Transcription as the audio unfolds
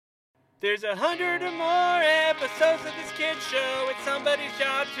There's 100 or more episodes of this kid's show. It's somebody's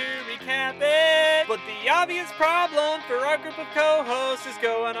job to recap it. But the obvious problem for our group of co-hosts is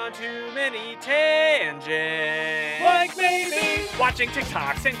going on too many tangents. Like maybe watching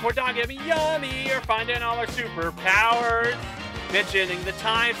TikToks and Cordon Yummy or finding all our superpowers. Mentioning the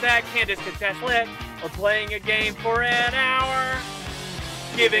times that Candace could test lit or playing a game for an hour.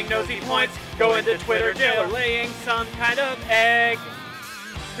 Giving nosy points, going to Twitter jail or laying some kind of egg.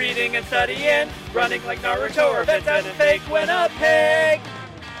 Reading and studying, running like Naruto or vets at a fake Winnipeg.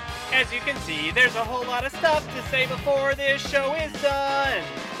 As you can see, there's a whole lot of stuff to say before this show is done.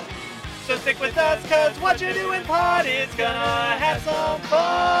 So stick with us, cause Whatcha Doin pod is gonna have some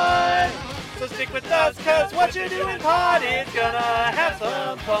fun. So stick with us, cause Whatcha Doin pod is gonna have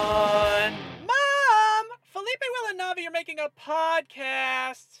some fun. Mom! Felipe, Will, and Navi are making a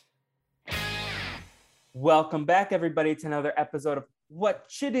podcast. Welcome back, everybody, to another episode of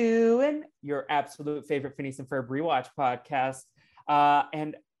Whatcha Doin, your absolute favorite Phineas and Ferb rewatch podcast.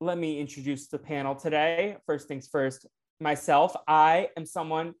 And let me introduce the panel today. First things first, myself. I am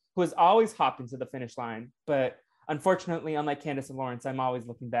someone who has always hopped into the finish line, but unfortunately, unlike Candace and Lawrence, I'm always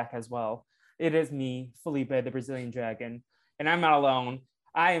looking back as well. It is me, Felipe, the Brazilian Dragon, and I'm not alone.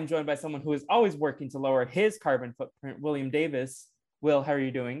 I am joined by someone who is always working to lower his carbon footprint, William Davis. Will, how are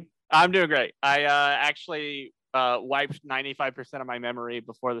you doing? I'm doing great. I actually wiped 95% of my memory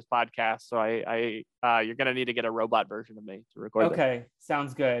before this podcast, so you're gonna need to get a robot version of me to record. Okay,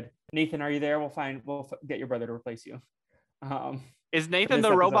 sounds good. Nathan, are you there? We'll get your brother to replace you. Is Nathan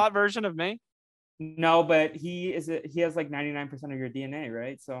the robot version of me? No, but he has like 99% of your DNA,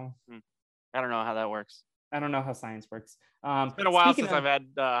 right? So I don't know how that works. I don't know how science works. It's been a while since I've had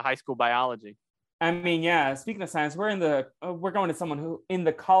high school biology. I mean, yeah, speaking of science, we're going to someone who in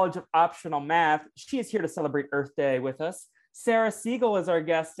the College of Optional Math. She is here to celebrate Earth Day with us. Sarah Siegel is our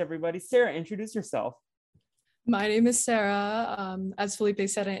guest, everybody. Sarah, introduce yourself. My name is Sarah. As Felipe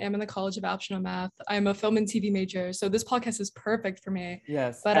said, I am in the College of Optional Math. I'm a film and TV major, so this podcast is perfect for me.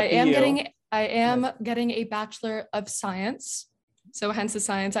 Yes. But I am getting a Bachelor of Science. So hence the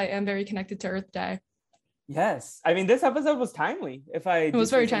science, I am very connected to Earth Day. Yes. I mean, this episode was timely. It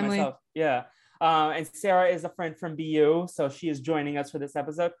was very timely. Myself. Yeah. And Sarah is a friend from BU, so she is joining us for this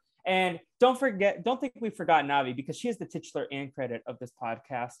episode. And don't think we forgot Navi, because she is the titular and credit of this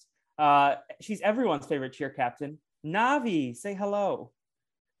podcast. She's everyone's favorite cheer captain. Navi, say hello.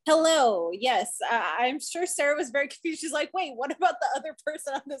 Hello. Yes, I'm sure Sarah was very confused. She's like, wait, what about the other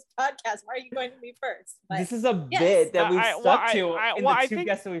person on this podcast? Why are you going to me first? But, this is a bit that we've stuck to in the two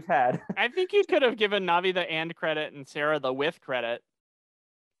guests that we've had. I think you could have given Navi the and credit and Sarah the with credit.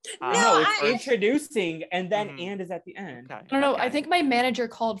 No, it's introducing and then and is at the end. Okay. I don't know. I think my manager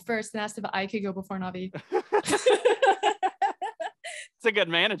called first and asked if I could go before Navi. It's a good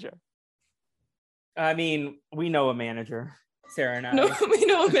manager. I mean, we know a manager, Sarah and I. No, we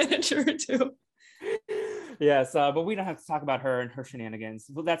know a manager too. Yes, but we don't have to talk about her and her shenanigans.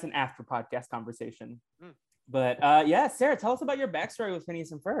 Well, that's an after podcast conversation. But yeah, Sarah, tell us about your backstory with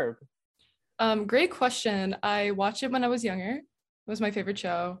Phineas and Ferb. Great question. I watched it when I was younger. It was my favorite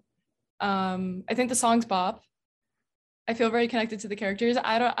show. I think the songs bop. I feel very connected to the characters.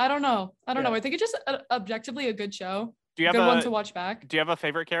 I don't know. I think it's just objectively a good show. Do you have good one to watch back? Do you have a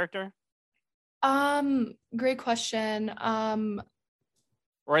favorite character? Great question.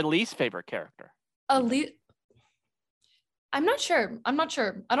 Or at least favorite character. I'm not sure. I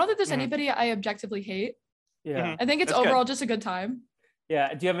don't think there's anybody I objectively hate. Yeah. I think it's overall just a good time.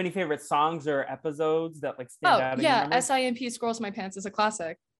 Yeah. Do you have any favorite songs or episodes that like stand out? Yeah. SIMP Squirrels in My Pants is a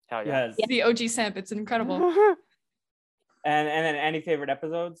classic. Hell yeah. Yes. The OG Simp. It's incredible. And then any favorite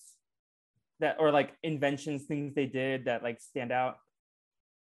episodes that, or like inventions, things they did that like stand out?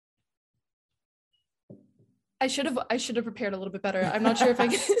 I should have prepared a little bit better. I'm not sure if I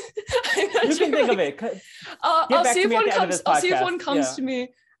can. You can think of it. I'll see if one comes to me.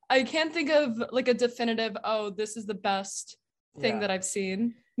 I can't think of like a definitive, this is the best thing that I've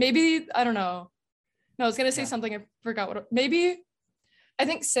seen. Maybe, I don't know. No, I was going to say something. I forgot maybe I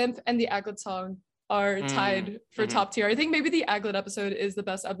think Simp and the Aglet song are tied for top tier. I think maybe the Aglet episode is the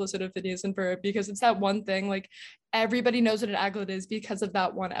best episode of Phineas and Ferb because it's that one thing, like everybody knows what an Aglet is because of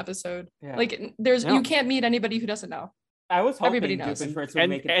that one episode. Yeah. Like you can't meet anybody who doesn't know. I was hoping everybody knows. Doofenshmirtz would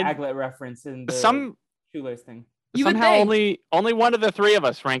make an Aglet reference in the shoelace thing. Somehow only one of the three of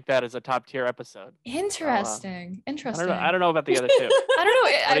us ranked that as a top tier episode. Interesting. I don't know about the other two. I don't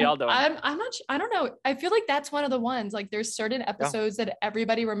know. What are y'all doing? I'm not. I don't know. I feel like that's one of the ones. Like there's certain episodes that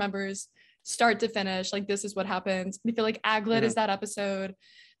everybody remembers, start to finish. Like this is what happens. I feel like Aglet is that episode.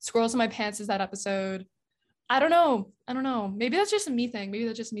 Squirrels in My Pants is that episode. I don't know. Maybe that's just a me thing.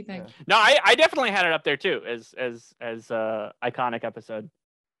 Yeah. No, I definitely had it up there too as iconic episode.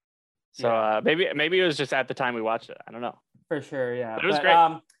 So maybe it was just at the time we watched it. I don't know. For sure, yeah. But it was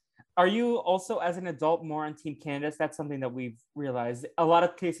great. Are you also, as an adult, more on Team Candace? That's something that we've realized. A lot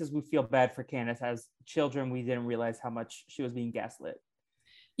of cases we feel bad for Candace. As children, we didn't realize how much she was being gaslit.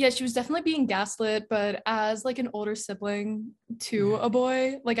 Yeah, she was definitely being gaslit, but as like an older sibling to a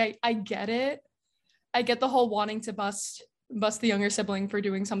boy, like I get it. I get the whole wanting to bust the younger sibling for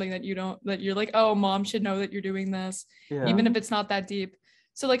doing something that you're like, oh, mom should know that you're doing this, even if it's not that deep.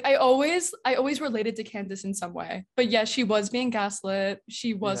 So like I always related to Candace in some way. But yeah, she was being gaslit.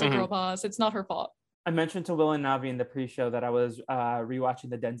 She was a girl boss. It's not her fault. I mentioned to Will and Navi in the pre-show that I was rewatching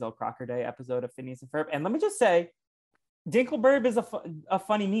the Denzel Crocker Day episode of Phineas and Ferb. And let me just say, Dinkelberg is a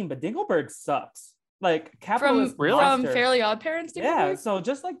funny meme, but Dinkelberg sucks. Like capitalist from Fairly Odd Parents. Dinkelberg? Yeah, so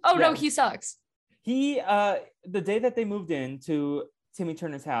just like no, he sucks. He the day that they moved in to Timmy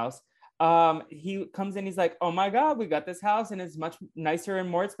Turner's house, he comes in, he's like, oh my god, we got this house and it's much nicer and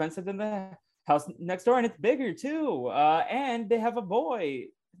more expensive than the house next door, and it's bigger too, and they have a boy.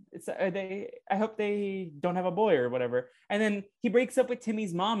 I hope they don't have a boy or whatever. And then he breaks up with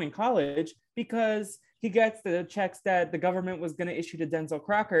Timmy's mom in college because he gets the checks that the government was going to issue to Denzel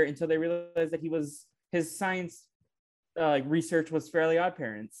Crocker until they realized that his science research was Fairly Odd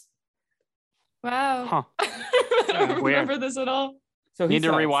Parents. Wow. Huh. I don't remember this at all. So he need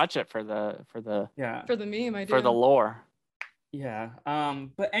to rewatch it for the meme. I do. For the lore. Yeah.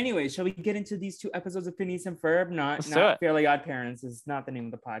 But anyway, shall we get into these 2 episodes of Phineas and Ferb? Not Fairly Odd Parents is not the name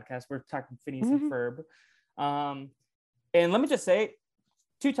of the podcast. We're talking Phineas and Ferb. And let me just say,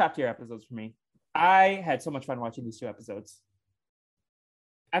 2 top tier episodes for me. I had so much fun watching these 2 episodes.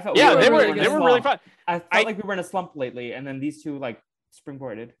 I felt they were really fun. I felt like we were in a slump lately, and then these 2 like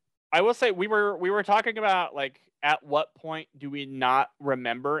springboarded. I will say we were talking about like at what point do we not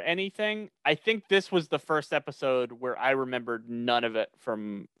remember anything? I think this was the first episode where I remembered none of it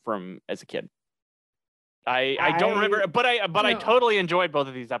from as a kid. I don't remember, but I totally enjoyed both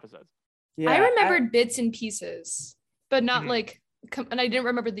of these episodes. Yeah, I remembered bits and pieces, but not like, and I didn't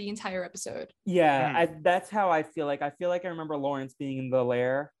remember the entire episode. Yeah, that's how I feel like. I feel like I remember Lawrence being in the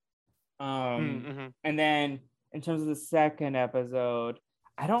lair. And then in terms of the second episode,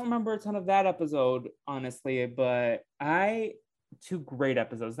 I don't remember a ton of that episode, honestly, but 2 great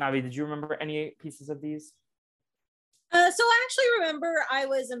episodes. Navi, did you remember any pieces of these? So I actually remember I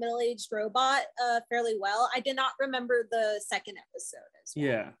was a middle-aged robot fairly well. I did not remember the second episode as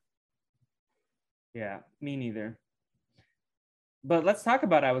well. Yeah, me neither. But let's talk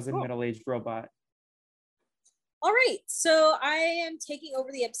about I was a middle-aged robot. All right, so I am taking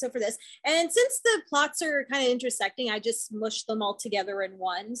over the episode for this. And since the plots are kind of intersecting, I just mushed them all together in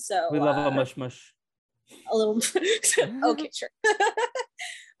one. So we love a mush. A little. Okay, sure.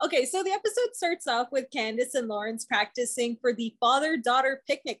 Okay, so the episode starts off with Candace and Lawrence practicing for the father-daughter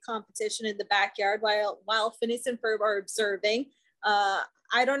picnic competition in the backyard while Phineas and Ferb are observing.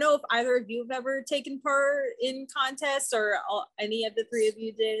 I don't know if either of you have ever taken part in contests or any of the 3 of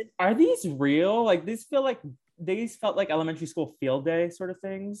you did. Are these real? Like these felt like elementary school field day sort of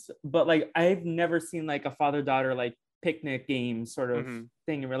things, but like I've never seen like a father-daughter like picnic game sort of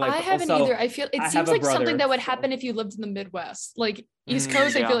thing in real life. I haven't either. I feel it seems like something that would happen if you lived in the Midwest, like East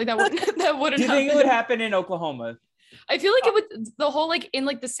Coast. I feel like that wouldn't happen. Do you think it would happen in Oklahoma? I feel like it would, the whole like in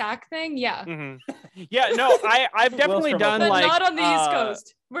like the sack thing. Yeah. Yeah, no, I've definitely done but like not on the East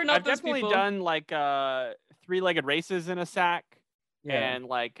Coast. We're not I've those definitely people. done like 3-legged races in a sack. And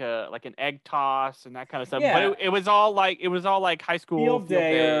like an egg toss and that kind of stuff. But it was all like high school field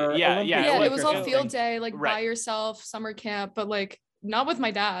day. Yeah. It was all field day, like by yourself, summer camp, but like not with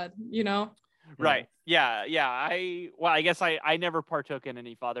my dad, you know? Right. Yeah. I guess I never partook in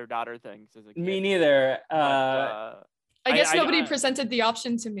any father-daughter things as a kid. Me neither. I guess nobody presented the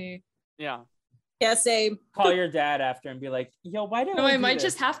option to me. Yeah. Yeah, same. Call your dad after and be like, yo, why didn't I might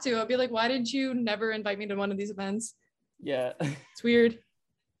just have to. I'll be like, why did you never invite me to one of these events? Yeah. It's weird.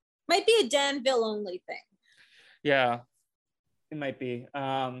 Might be a Danville only thing. Yeah, it might be.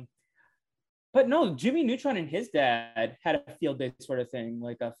 But no, Jimmy Neutron and his dad had a field day sort of thing,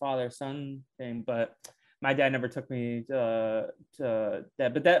 like a father-son thing, but my dad never took me to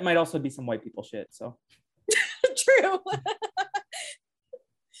that. But that might also be some white people shit, so. True.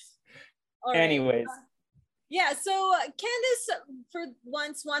 Anyways. Yeah, so Candace for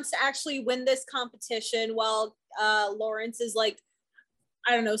once wants to actually win this competition while Lawrence is like,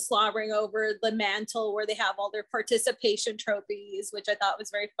 I don't know, slobbering over the mantle where they have all their participation trophies, which I thought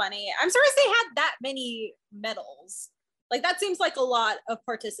was very funny. I'm surprised they had that many medals. Like that seems like a lot of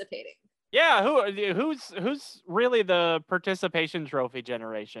participating. Yeah, who's really the participation trophy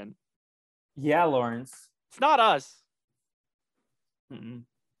generation? Yeah, Lawrence. It's not us. Mm-mm.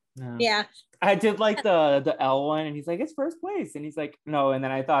 No. Yeah. I did like the L one, and he's like, it's first place, and he's like, no, and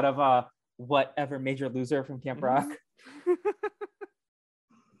then I thought of whatever Major Loser from Camp Rock.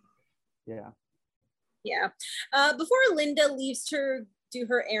 Yeah. Yeah. Before Linda leaves to do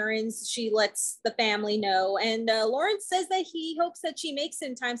her errands, she lets the family know, and Lawrence says that he hopes that she makes it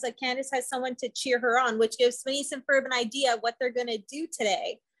in time so that Candace has someone to cheer her on, which gives Phineas and Ferb an idea of what they're going to do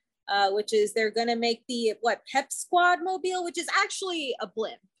today, which is they're going to make the Pep Squad mobile, which is actually a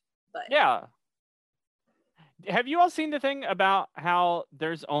blimp. But yeah. Have you all seen the thing about how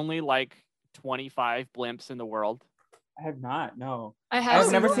there's only like 25 blimps in the world? I have not. No,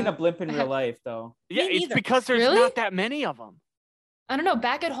 I've never seen a blimp in real life, though. Yeah, it's because there's not that many of them. I don't know.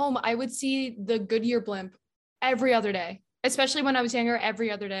 Back at home, I would see the Goodyear blimp every other day, especially when I was younger, every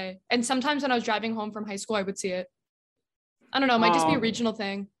other day. And sometimes when I was driving home from high school, I would see it. I don't know. It might just be a regional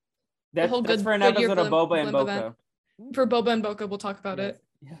thing. That's for an episode of Boba and Boca. For Boba and Boca, we'll talk about it.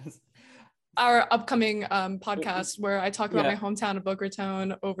 Yes. Our upcoming podcast where I talk about my hometown of Boca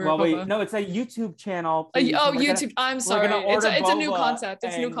Raton over Boba. No, it's a YouTube channel. YouTube. I'm sorry. It's a new concept.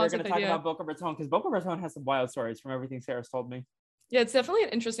 It's a new concept. We're going to talk about Boca Raton because Boca Raton has some wild stories from everything Sarah's told me. Yeah, it's definitely an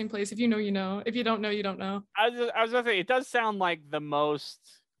interesting place. If you know, you know. If you don't know, you don't know. I was going to say, it does sound like the most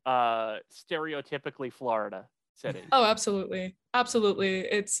stereotypically Florida city. Oh, absolutely. Absolutely.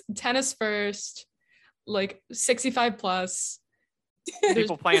 It's tennis first, like 65 plus.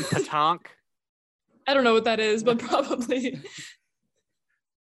 People playing petanque. I don't know what that is, but probably.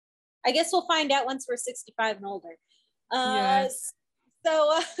 I guess we'll find out once we're 65 and older. Yes.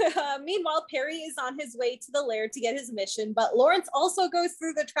 So meanwhile, Perry is on his way to the lair to get his mission, but Lawrence also goes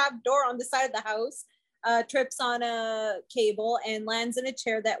through the trap door on the side of the house, trips on a cable, and lands in a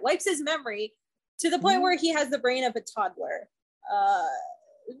chair that wipes his memory to the point where he has the brain of a toddler.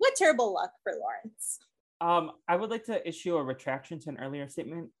 What terrible luck for Lawrence. I would like to issue a retraction to an earlier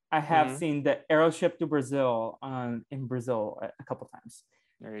statement. I have seen the Aeroship to Brazil in Brazil a couple times.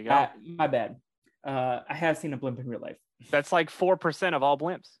 There you go. My bad. I have seen a blimp in real life. That's like 4% of all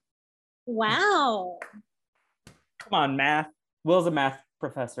blimps. Wow. Come on, math. Will's a math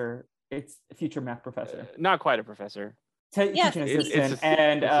professor. It's a future math professor. Not quite a professor. Teaching assistant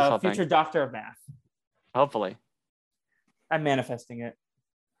and a future doctor of math. Hopefully. I'm manifesting it.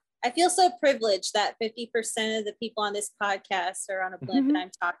 I feel so privileged that 50% of the people on this podcast are on a blimp and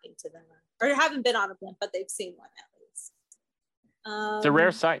I'm talking to them. Or haven't been on a blimp, but they've seen one at least. It's a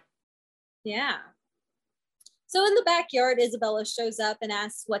rare sight. Yeah. So in the backyard, Isabella shows up and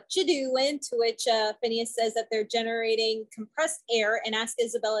asks what you doing, to which Phineas says that they're generating compressed air and asks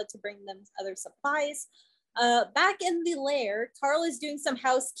Isabella to bring them other supplies. Back in the lair, Carl is doing some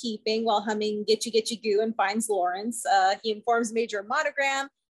housekeeping while humming Gitchy Gitchy Goo and finds Lawrence. He informs Major Monogram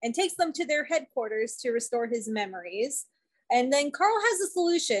and takes them to their headquarters to restore his memories. And then Carl has a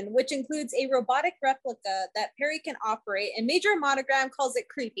solution, which includes a robotic replica that Perry can operate, and Major Monogram calls it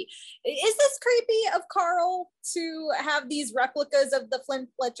creepy. Is this creepy of Carl to have these replicas of the Flint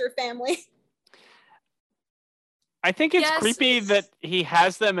Fletcher family? I think it's creepy that he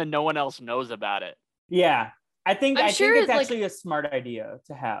has them and no one else knows about it. Yeah. I think it's actually a smart idea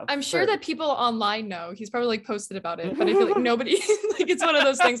to have. I'm sure that people online know. He's probably posted about it, but I feel like nobody, it's one of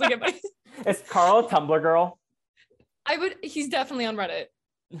those things. Is Carl a Tumblr girl? He's definitely on Reddit.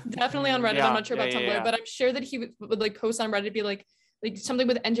 Definitely on Reddit. I'm not sure about Tumblr, but I'm sure that he would post on Reddit, be like something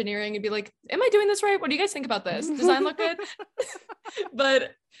with engineering and be like, am I doing this right? What do you guys think about this? Design look good?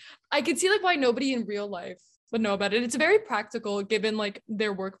 But I could see why nobody in real life would know about it. It's very practical given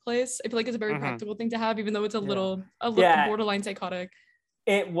their workplace. I feel like it's a very practical thing to have, even though it's a little borderline psychotic.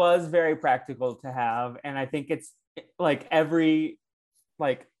 It was very practical to have. And I think it's every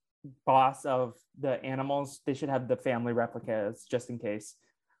boss of the animals, they should have the family replicas just in case.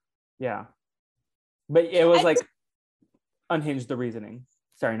 Yeah. But it was unhinged the reasoning.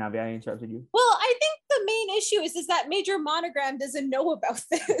 Sorry, Navi, I interrupted you. Well, I think the main issue is that Major Monogram doesn't know about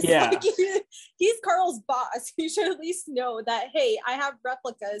this. Yeah. He's Carl's boss. He should at least know that, hey, I have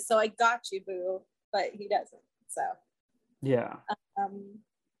replicas, so I got you, boo. But he doesn't. So yeah.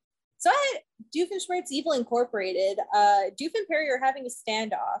 So at Doofenshmirtz Evil Incorporated, Doof and Perry are having a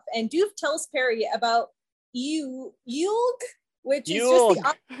standoff, and Doof tells Perry about Yulg, which is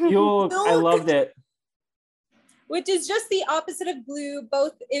just the Yulg. I loved it. Which is just the opposite of blue,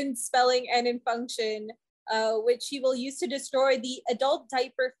 both in spelling and in function. which he will use to destroy the adult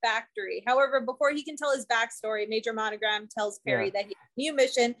diaper factory. However, before he can tell his backstory, Major Monogram tells Perry that he has a new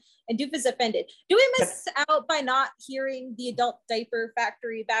mission, and Doof is offended. Do we miss out by not hearing the adult diaper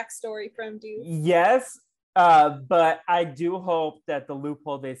factory backstory from Doof? Yes, but I do hope that the loop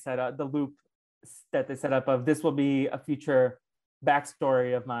that they set up of this will be a future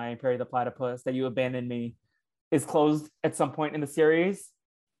backstory of my Perry the Platypus, that you abandoned me, is closed at some point in the series.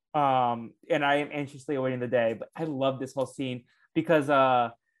 And I am anxiously awaiting the day. But I love this whole scene because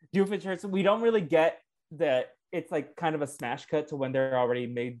Doofenshmirtz, we don't really get that. It's like kind of a smash cut to when they're already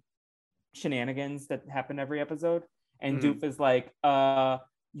made shenanigans that happen every episode. And Doof is like,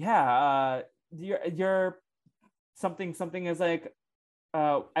 you're something is like,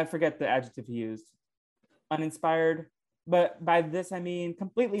 I forget the adjective he used, uninspired, but by this I mean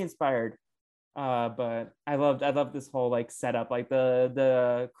completely inspired. But I loved this whole like setup. Like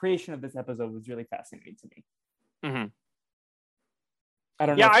the creation of this episode was really fascinating to me. Mm-hmm. I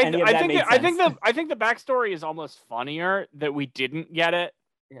don't know. I think the backstory is almost funnier that we didn't get it,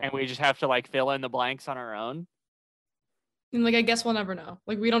 and we just have to like fill in the blanks on our own. And like I guess we'll never know.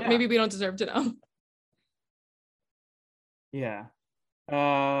 Like we don't. Maybe we don't deserve to know. Yeah.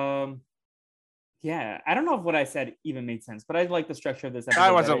 Yeah, I don't know if what I said even made sense, but I like the structure of this episode.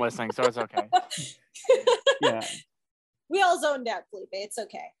 I wasn't listening, so it's okay. Yeah. We all zoned out, Felipe. It's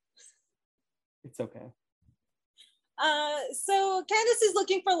okay. It's okay. So Candace is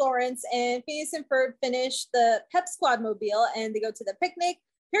looking for Lawrence, and Phineas and Ferb finish the Pep Squad mobile, and they go to the picnic.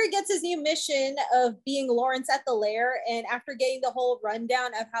 Perry gets his new mission of being Lawrence at the lair, and after getting the whole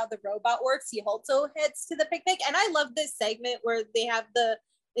rundown of how the robot works, he also heads to the picnic. And I love this segment where they have the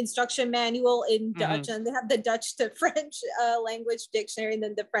instruction manual in Dutch, and they have the Dutch to French language dictionary, and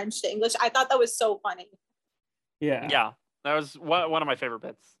then the French to English. I thought that was so funny. Yeah, that was one of my favorite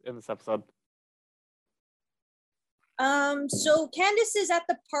bits in this episode. So Candace is at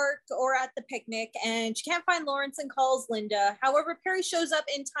the park or at the picnic, and she can't find Lawrence and calls Linda. However, Perry shows up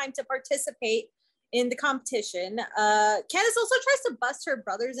in time to participate in the competition. Candace also tries to bust her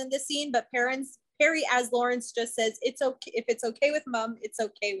brothers in this scene, but Perry as Lawrence just says, "It's okay if it's okay with Mom, it's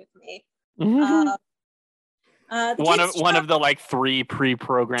okay with me." One of the like 3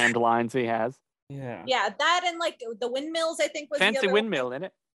 pre-programmed lines he has. Yeah, that and like the windmills, I think was fancy the other windmill one. In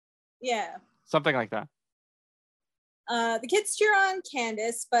it. Yeah, something like that. The kids cheer on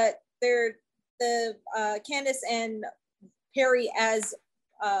Candace, but they're Candace and Perry as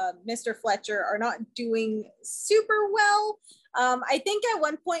Mr. Fletcher are not doing super well. I think at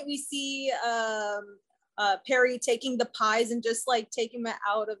one point we see Perry taking the pies and just like taking them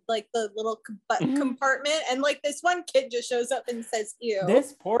out of like the little compartment, and like this one kid just shows up and says, "Ew."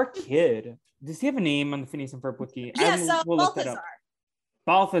 This poor kid. Does he have a name on the Phineas and Ferb wiki? Yes, we'll look that up.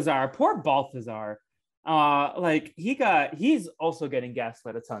 Balthazar. Poor Balthazar. Like he's also getting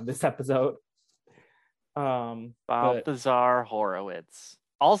gaslit a ton this episode. Balthazar Horowitz,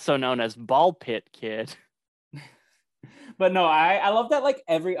 also known as Ball Pit Kid. But no, I love that like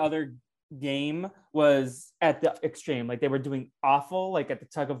every other game was at the extreme. Like they were doing awful, like at the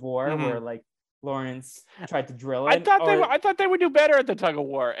tug of war, where like Lawrence tried to drill it. I thought they would do better at the tug of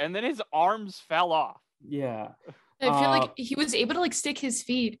war, and then his arms fell off. Yeah. I feel like he was able to like stick his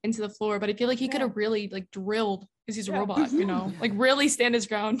feet into the floor, but I feel like he could have really like drilled because he's a robot, you know, like really stand his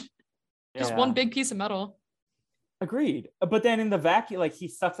ground. Just one big piece of metal. Agreed. But then in the vacuum, like he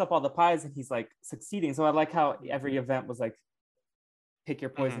sucks up all the pies and he's like succeeding. So I like how every event was like, pick your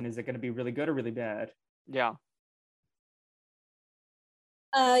poison. Is it going to be really good or really bad? Yeah.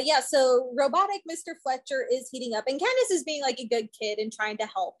 So robotic Mr. Fletcher is heating up, and Candace is being like a good kid and trying to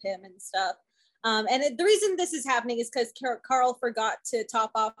help him and stuff. And the reason this is happening is because Carl forgot to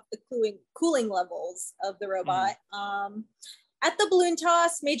top off the cooling levels of the robot. At the balloon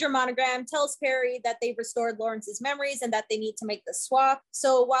toss, Major Monogram tells Perry that they've restored Lawrence's memories and that they need to make the swap.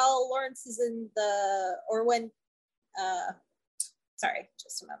 So while Lawrence is sorry,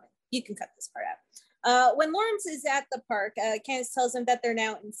 just a moment. You can cut this part out. When Lawrence is at the park, Candace tells him that they're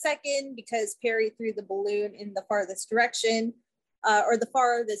now in second because Perry threw the balloon in the farthest direction. Or the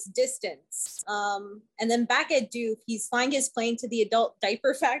farthest distance. And then back at Doof, he's flying his plane to the adult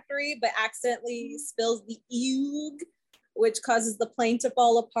diaper factory, but accidentally spills the oog, which causes the plane to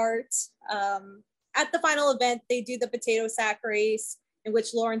fall apart. At the final event, they do the potato sack race, in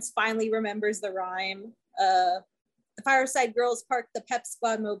which Lawrence finally remembers the rhyme. The Fireside Girls park the Pep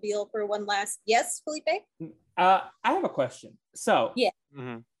Squad mobile for one last, yes, Felipe? I have a question. So,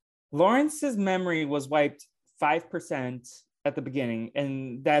 Lawrence's memory was wiped 5% at the beginning,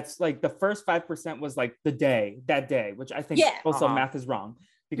 and that's like the first 5% was like that day, which I think also math is wrong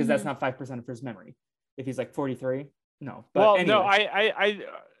because that's not 5% of his memory. if he's like 43. No, but well, anyway.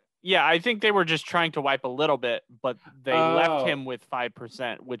 no, I think they were just trying to wipe a little bit, but they left him with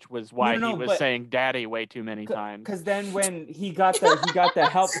 5%, which was why he was saying "daddy" way too many times. Because then when he got the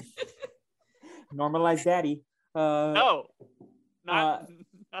help, normalized daddy. No, not.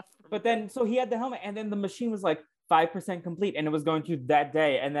 But then, so he had the helmet, and then the machine was like 5% complete, and it was going through that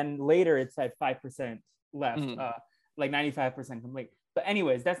day, and then later it said 5% left, like 95% complete. But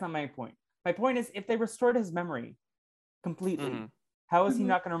anyways, that's not my point. My point is, if they restored his memory completely, how is he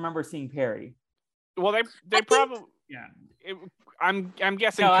not going to remember seeing Perry? Well, they probably I'm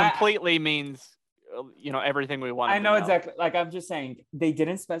guessing completely means everything we want. I know exactly. Like, I'm just saying they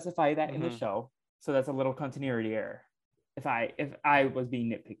didn't specify that in the show, so that's a little continuity error. If I was being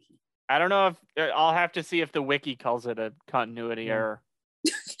nitpicky, I don't know if I'll have to see if the wiki calls it a continuity error.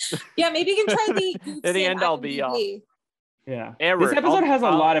 Yeah, maybe you can try the the end all be all. Yeah, error. This episode has a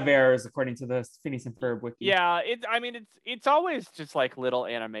lot of errors according to the Phineas and Ferb wiki. Yeah, it's always just like little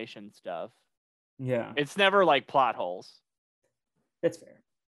animation stuff. Yeah, it's never like plot holes. That's fair.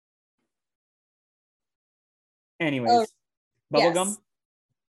 Anyways, bubblegum.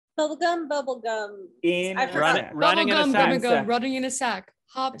 Bubblegum. Running in a sack.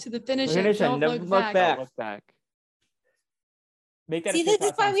 Hop to the finish and don't look back. Make that. See, this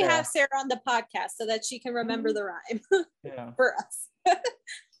is why we have Sarah on the podcast, so that she can remember the rhyme for us.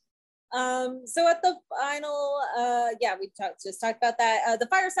 So at the final, we just talked about that. The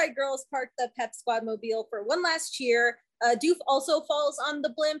Fireside Girls park the Pep Squad mobile for one last cheer. Doof also falls on the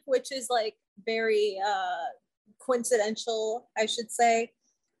blimp, which is like very coincidental, I should say.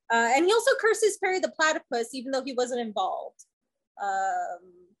 And he also curses Perry the Platypus, even though he wasn't involved. I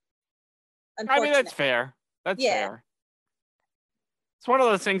mean, that's fair. That's fair. It's one of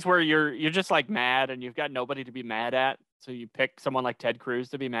those things where you're just like mad and you've got nobody to be mad at, so you pick someone like Ted Cruz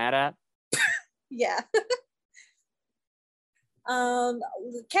to be mad at. Yeah.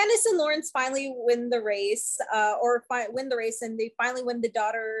 Candace and Lawrence finally win the race, and they finally win the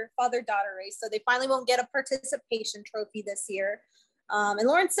father-daughter race. So they finally won't get a participation trophy this year. And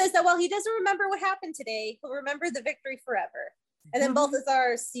Lawrence says that while he doesn't remember what happened today, he'll remember the victory forever. And then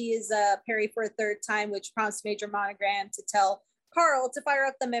Balthazar sees Perry for a third time, which prompts Major Monogram to tell Carl to fire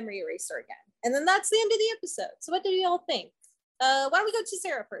up the memory eraser again. And then that's the end of the episode. So what do you all think? Why don't we go to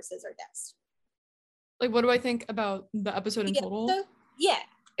Sarah first as our guest? Like, what do I think about the episode in total? Yeah.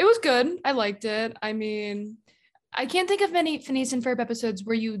 It was good. I liked it. I mean, I can't think of many Phineas and Ferb episodes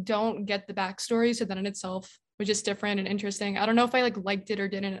where you don't get the backstory, so that in itself was just different and interesting. I don't know if I liked it or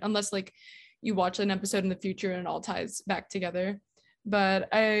didn't, unless like you watch an episode in the future and it all ties back together. But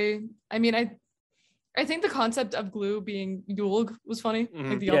I think the concept of glue being Yule was funny,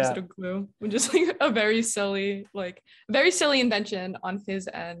 like the opposite of glue, which is like a very silly invention on his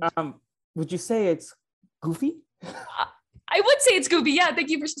end. Would you say it's goofy? I would say it's goofy. Yeah, thank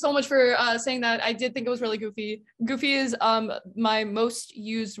you so much for saying that. I did think it was really goofy. Goofy is my most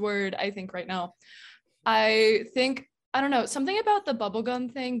used word, I think, right now. I think, I don't know, something about the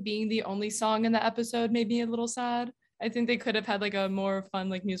bubblegum thing being the only song in the episode made me a little sad. I think they could have had like a more fun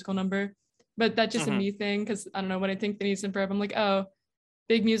like musical number, but that's just a me thing, because I don't know, when I think Phineas and Ferb, I'm like, oh,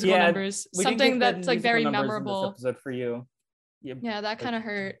 big musical numbers, something that's like very memorable. Episode for you. Yeah, that kind of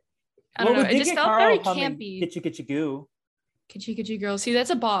hurt. I don't know. It just felt very campy. Kitschy goo. Kitschy girl. See, that's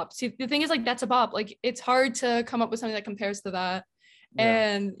a bop. See, the thing is, like, that's a bop. Like, it's hard to come up with something that compares to that.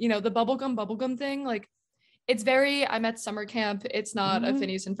 Yeah. And the bubblegum thing, like, it's very I'm at summer camp. It's not a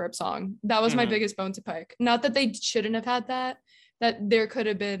Phineas and Ferb song. That was my biggest bone to pick. Not that they shouldn't have had that there could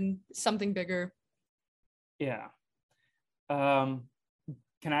have been something bigger. Yeah. Can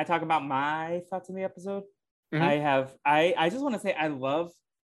I talk about my thoughts on the episode? I just want to say I love,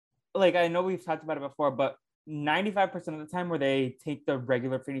 like, I know we've talked about it before, but 95% of the time where they take the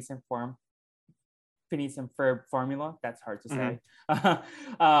regular Phineas and Ferb formula, that's hard to say.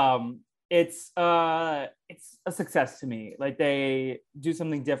 It's a success to me. Like, they do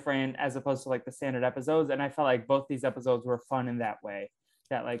something different as opposed to like the standard episodes, and I felt like both these episodes were fun in that way,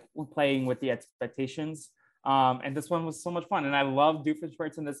 that like we're playing with the expectations. And this one was so much fun, and I love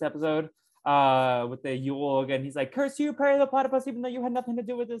Doofenshmirtz in this episode. With the Yule again, he's like, "Curse you, Perry the Platypus, even though you had nothing to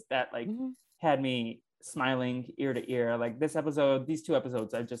do with this." That like had me smiling ear to ear. Like, this episode, these two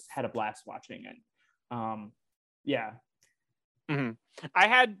episodes, I just had a blast watching it. Yeah. I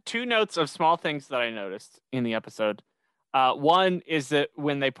had two notes of small things that I noticed in the episode. One is that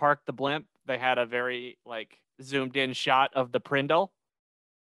when they parked the blimp, they had a very like zoomed in shot of the Prindle.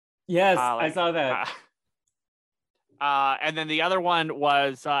 Yes, I saw that. And then the other one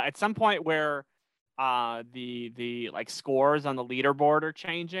was at some point where the like scores on the leaderboard are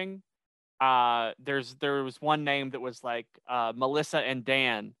changing. there was one name that was like Melissa and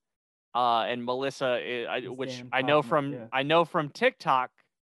Dan, and Melissa, which I know from TikTok,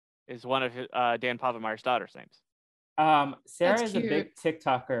 is one of Dan Povenmire's daughter's names. Sarah is a big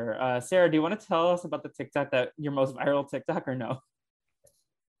TikToker. Sarah, do you want to tell us about the TikTok your most viral TikTok or no?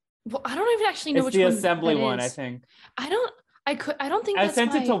 Well, I don't even actually know it's which one. It's the assembly one, is. I think. I don't think I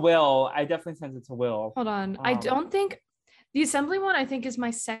sent it to Will. I definitely sent it to Will. Hold on. I don't think the assembly one, I think, is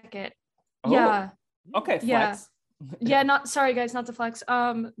my second. Oh. Yeah. Okay, flex. Yeah, sorry guys, not to flex.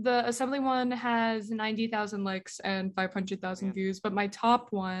 The assembly one has 90,000 likes and 500,000 views, but my top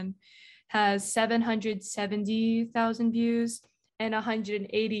one has 770,000 views and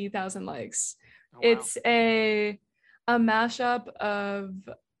 180,000 likes. Oh, wow. It's a mashup of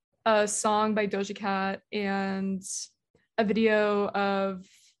a song by Doja Cat and a video of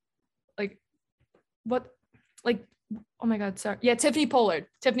oh my god, sorry. Yeah, Tiffany Pollard.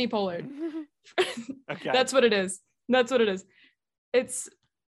 Okay. That's what it is. It's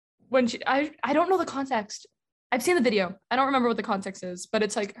when I don't know the context. I've seen the video. I don't remember what the context is, but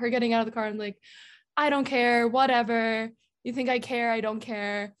it's like her getting out of the car and like, I don't care, whatever. You think I care? I don't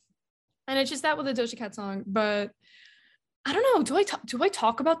care. And it's just that with a Doja Cat song. But I don't know. Do I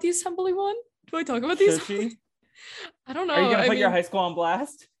talk about the assembly one? Do I talk about these? I don't know. Are you gonna put your high school on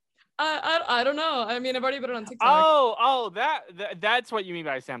blast? I don't know. I mean, I've already put it on TikTok. That's what you mean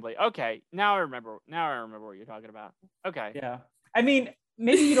by assembly. Okay, now I remember what you're talking about. Okay. Yeah. I mean,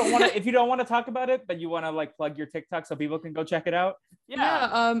 maybe you don't want to, if you don't want to talk about it, but you want to like plug your TikTok so people can go check it out.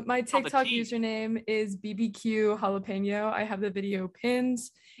 Yeah. My TikTok username is BBQ jalapeno. I have the video pins.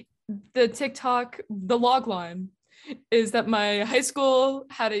 The TikTok, the log line is that my high school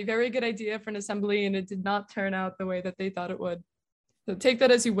had a very good idea for an assembly and it did not turn out the way that they thought it would. So take that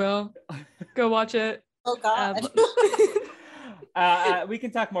as you will. Go watch it. Oh God. We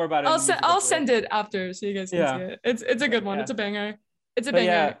can talk more about it. I'll send it after so you guys can see it. It's a good one. Yeah. It's a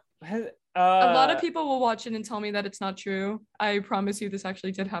banger. A lot of people will watch it and tell me that it's not true. I promise you this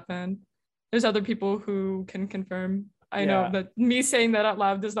actually did happen. There's other people who can confirm. I know that me saying that out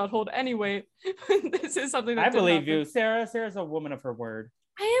loud does not hold any weight. This is something that I believe you. Sarah's a woman of her word.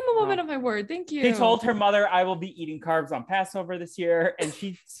 I am a woman of my word. Thank you. She told her mother, I will be eating carbs on Passover this year, and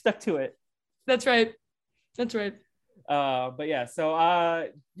she stuck to it. That's right. But yeah, so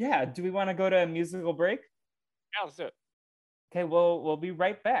do we want to go to a musical break? Yeah, let's do it. Okay, we'll be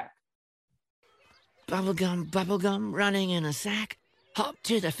right back. Bubblegum, running in a sack. Hop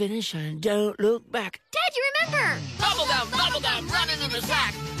to the finish and don't look back. Dad, you remember? Bubblegum, running in a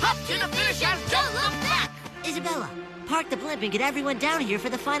sack. Hop to the finish and don't look back. Isabella, park the blimp and get everyone down here for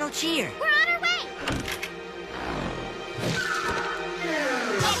the final cheer. We're on our way.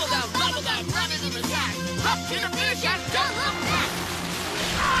 Bubblegum, running in a sack. Hop to the finish and don't look back.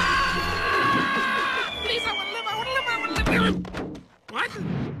 Please, I want to live. What?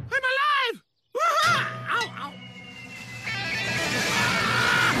 I'm alive. Ow.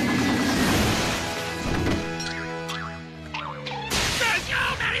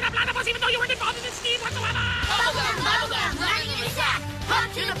 Even though you weren't involved in this scheme whatsoever! Bubblegum, running in a sack!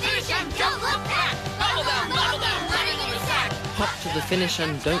 Hop to the finish and don't look back! Bubblegum, running in a sack! Hop to the finish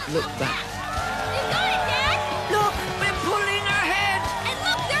and don't look back. You got it, Dad! Look, we're pulling ahead! And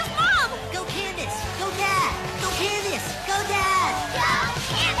look, there's Mom! Go Candace! Go Dad! Go Candace! Go Dad! Go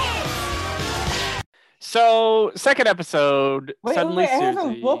Candace! So, second episode, Suddenly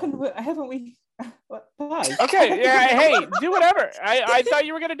Suzy. Haven't we? Okay, yeah, hey, do whatever. I thought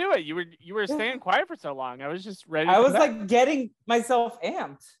you were gonna do it. You were staying quiet for so long. I was just ready. I was like getting myself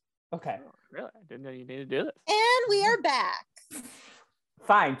amped. Okay. Oh, really? I didn't know you needed to do this. And we are back.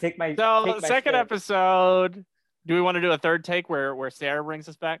 Fine, take my second episode. Do we want to do a third take where Sarah brings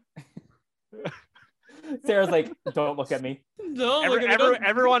us back? Sarah's like, don't look at me.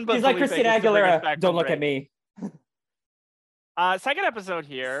 Everyone but he's like Christina Aguilera. Don't look at me. Second episode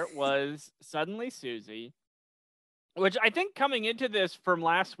here was Suddenly Suzy, which I think coming into this from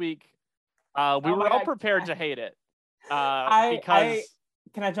last week, we were all prepared to hate it. Because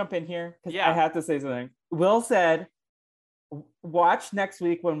can I jump in here? Because I have to say something. Will said, watch next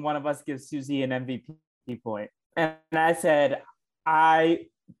week when one of us gives Suzy an MVP point. And I said, I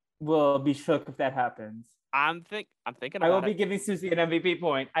will be shook if that happens. I'm thinking about it. I will be giving Suzy an MVP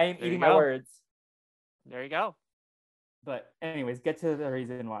point. I ain't eating my words. There you go. But anyways, get to the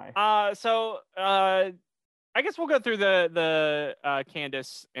reason why. I guess we'll go through the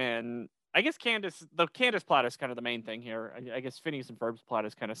Candace and I guess the Candace plot is kind of the main thing here. I guess Phineas and Ferb's plot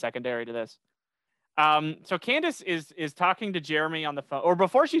is kind of secondary to this. So Candace is talking to Jeremy on the phone, or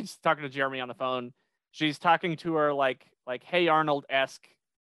before she's talking to Jeremy on the phone, she's talking to her like Hey Arnold-esque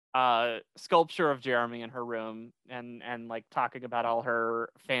sculpture of Jeremy in her room and like talking about all her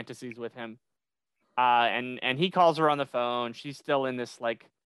fantasies with him. And he calls her on the phone. She's still in this like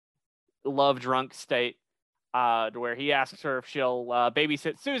love drunk state, to where he asks her if she'll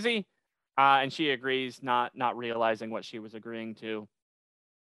babysit Suzy, and she agrees, not realizing what she was agreeing to.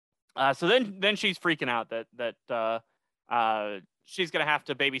 So then she's freaking out that she's gonna have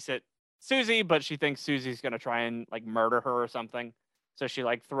to babysit Suzy, but she thinks Suzy's gonna try and like murder her or something. So she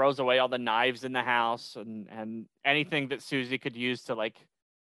like throws away all the knives in the house and anything that Suzy could use to like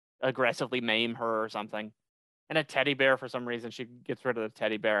aggressively maim her or something. And a teddy bear, for some reason, she gets rid of the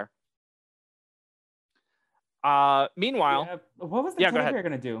teddy bear. Meanwhile, what was the teddy bear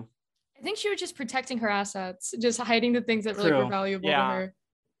gonna do? I think she was just protecting her assets, just hiding the things that really were valuable to her.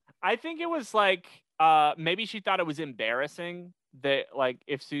 I think it was like maybe she thought it was embarrassing that like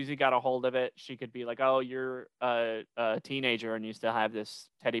if Suzy got a hold of it, she could be like, "Oh, you're a teenager and you still have this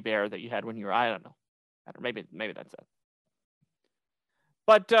teddy bear that you had when you were," I don't know. Maybe that's it.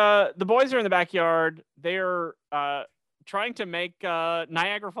 But the boys are in the backyard. They're trying to make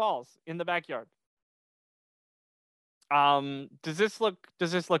Niagara Falls in the backyard. Does this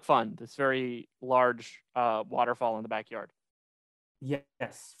look fun? This very large waterfall in the backyard.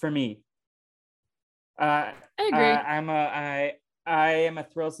 Yes, for me. I agree. I am a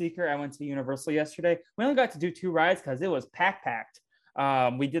thrill seeker. I went to Universal yesterday. We only got to do 2 rides because it was packed.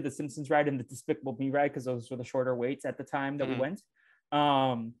 We did the Simpsons ride and the Despicable Me ride because those were the shorter waits at the time that we went.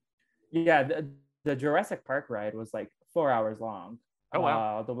 The Jurassic Park ride was like 4 hours long. Oh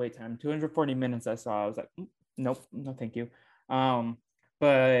wow. The wait time, 240 minutes. I was like, nope, no, thank you.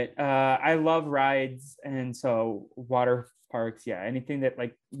 But I love rides, and so water parks, anything that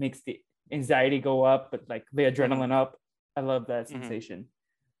like makes the anxiety go up, but like the adrenaline up. I love that sensation.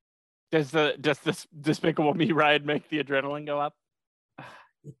 Does this Despicable Me ride make the adrenaline go up?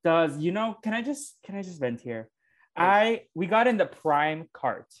 It does. Can I just vent here? We got in the prime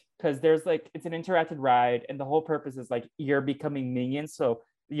cart because there's like it's an interactive ride, and the whole purpose is like you're becoming minions, so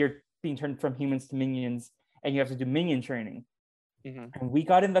you're being turned from humans to minions, and you have to do minion training. And we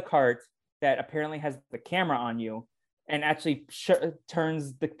got in the cart that apparently has the camera on you and actually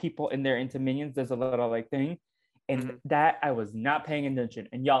turns the people in there into minions. There's a little like thing. And that I was not paying attention.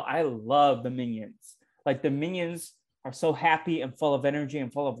 And y'all, I love the minions. Like the minions are so happy and full of energy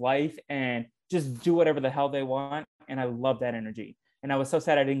and full of life and just do whatever the hell they want. And I love that energy. And I was so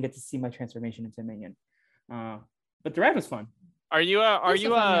sad I didn't get to see my transformation into a minion. But the ride was fun. Are you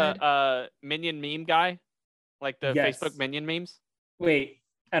a minion meme guy? Like the Facebook minion memes? Wait,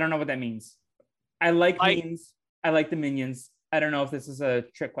 I don't know what that means. I like memes. I like the minions. I don't know if this is a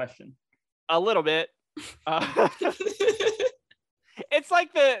trick question. A little bit. It's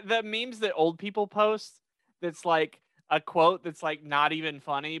like the memes that old people post. That's like a quote that's like not even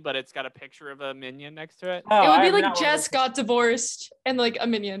funny, but it's got a picture of a minion next to it. It would be like Jess got divorced and like a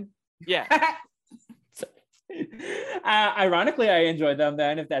minion. Yeah. Ironically, I enjoy them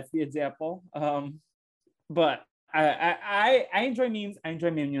then, if that's the example. But I enjoy memes. I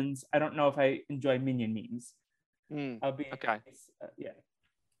enjoy minions. I don't know if I enjoy minion memes. I'll be okay. It's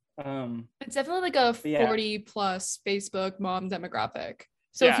definitely like a 40 plus Facebook mom demographic.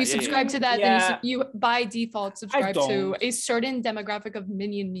 So if you subscribe to that, then you by default subscribe to a certain demographic of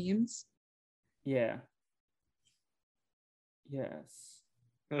minion memes. Yeah. Yes.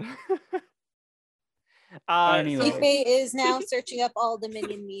 Felipe is now searching up all the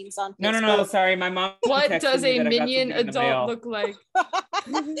minion memes on Facebook. No, sorry, my mom. What does a minion adult look like?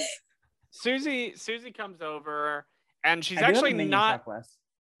 Suzy comes over, and she's actually not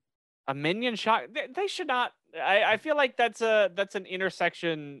a minion shot. They should not. I feel like that's an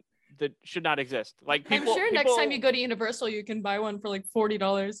intersection that should not exist. Like I'm sure next time you go to Universal, you can buy one for like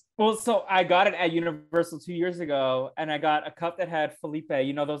 $40. Well, so I got it at Universal 2 years ago, and I got a cup that had Felipe.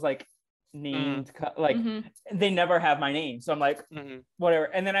 Those like named like they never have my name, so I'm like whatever.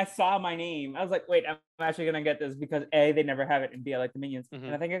 And then I saw my name, I was like, wait, I'm actually gonna get this because A, they never have it, and B, I like the minions.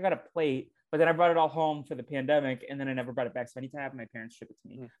 And I think I got a plate, but then I brought it all home for the pandemic, and then I never brought it back, so I need to have my parents ship it to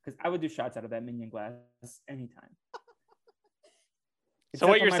me because I would do shots out of that minion glass anytime. So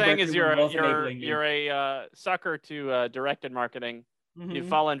what you're saying is you're a sucker to directed marketing. You've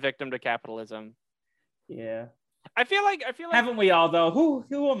fallen victim to capitalism. Yeah. I feel like haven't we all though?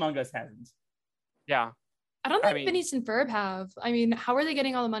 Who among us hasn't? Yeah. I don't think Phineas and Ferb have. I mean, how are they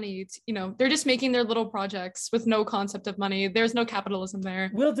getting all the money? They're just making their little projects with no concept of money. There's no capitalism there.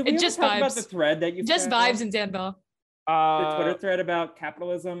 Will, did we just talk vibes about the thread that you just vibes in Danville? The Twitter thread about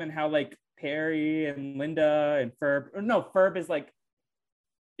capitalism and how like Perry and Linda and Ferb is like.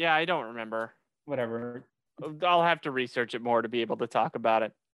 Yeah, I don't remember. Whatever. I'll have to research it more to be able to talk about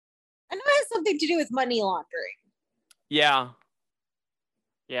it. something to do with money laundering. Yeah.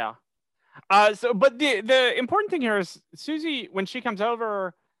 But the important thing here is Suzy, when she comes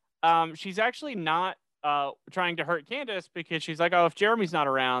over, she's actually not trying to hurt Candace, because she's like, oh, if Jeremy's not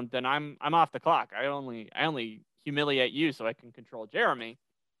around, then I'm off the clock. I only humiliate you so I can control Jeremy.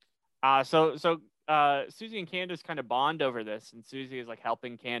 So Suzy and Candace kind of bond over this, and Suzy is like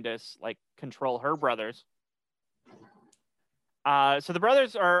helping Candace like control her brothers. So the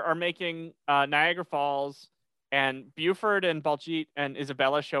brothers are making Niagara Falls, and Buford and Baljeet and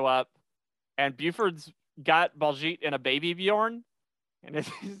Isabella show up, and Buford's got Baljeet in a baby Bjorn, and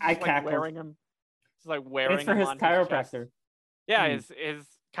he's like wearing him. He's like wearing it's for him his on chiropractor. Yeah, his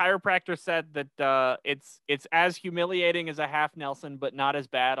chiropractor said that it's as humiliating as a half Nelson, but not as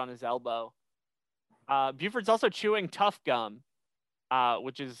bad on his elbow. Buford's also chewing tough gum,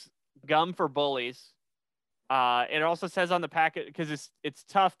 which is gum for bullies. It also says on the packet, because it's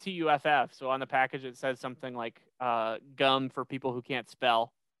tough, TUFF. So on the package it says something like gum for people who can't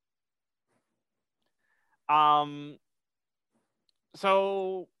spell. So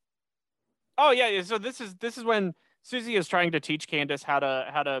this is when Suzy is trying to teach Candace how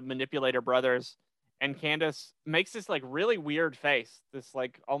to manipulate her brothers, and Candace makes this like really weird face, this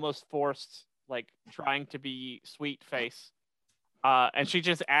like almost forced like trying to be sweet face, and she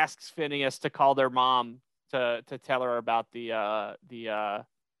just asks Phineas to call their mom to tell her about the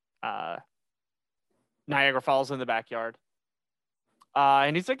Niagara Falls in the backyard,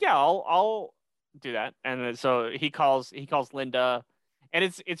 and he's like, yeah, I'll do that, and so he calls Linda, and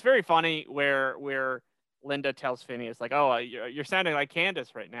it's very funny where Linda tells Phineas like, oh, you're sounding like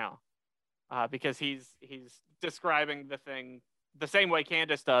Candace right now, because he's describing the thing the same way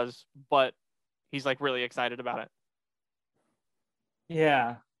Candace does, but he's like really excited about it.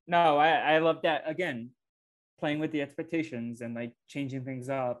 Yeah, no, I love that. Again, playing with the expectations and like changing things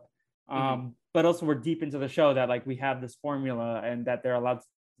up. But also we're deep into the show that like we have this formula and that they're allowed to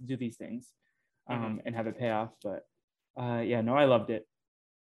do these things and have it pay off. But yeah, no, I loved it.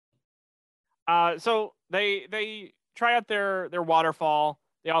 So they try out their waterfall.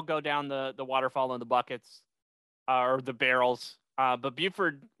 They all go down the waterfall in the buckets or the barrels. But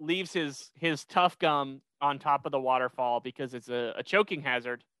Buford leaves his tough gum on top of the waterfall because it's a choking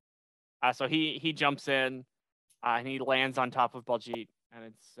hazard. So he jumps in and he lands on top of Baljeet, and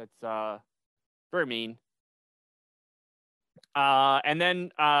it's very mean. And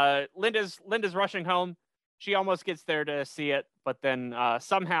then Linda's rushing home. She almost gets there to see it, but then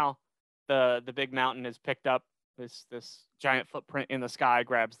somehow the big mountain is picked up. This giant footprint in the sky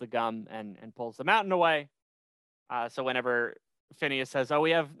grabs the gum and pulls the mountain away. So whenever Phineas says, "Oh,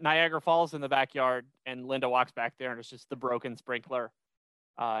 we have Niagara Falls in the backyard," and Linda walks back there, and it's just the broken sprinkler,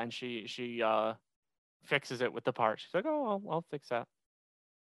 and she fixes it with the part. She's like, "Oh, I'll fix that."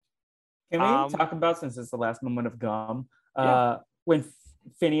 Can we talk about, since it's the last moment of gum, when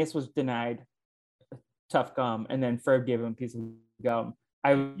Phineas was denied tough gum, and then Ferb gave him a piece of gum?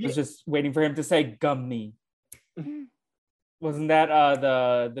 I was just waiting for him to say "gum me." Wasn't that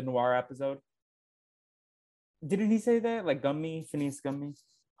the noir episode? Didn't he say that, like "gum me"? Phineas "gum me"?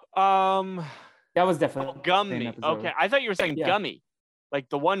 That was definitely gummy. Okay, I thought you were saying gummy, like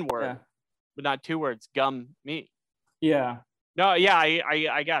the one word, but not two words. Gum me. Yeah. No, yeah,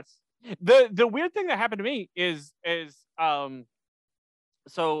 I guess. The weird thing that happened to me is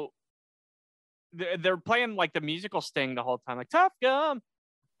so they're playing like the musical Sting the whole time, like tough gum.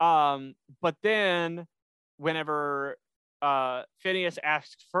 But then whenever Phineas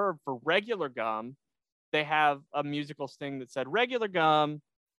asks for regular gum, they have a musical Sting that said regular gum,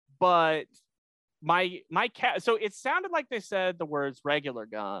 but my cat. So it sounded like they said the words regular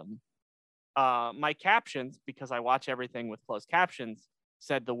gum. My captions, because I watch everything with closed captions,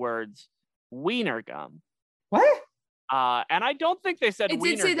 said the words wiener gum. What? And I don't think they said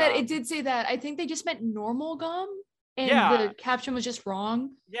wiener gum. It did say that. I think they just meant normal gum, and the caption was just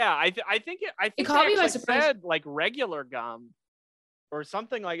wrong. Yeah, I think it caught me by surprise. Said like regular gum or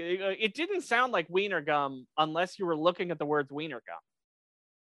something like it. It didn't sound like wiener gum unless you were looking at the words wiener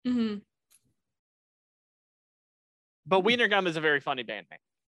gum. Mm-hmm. But wiener gum is a very funny band name.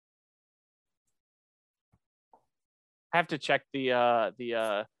 I have to check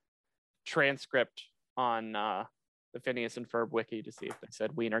the transcript on the Phineas and Ferb wiki to see if they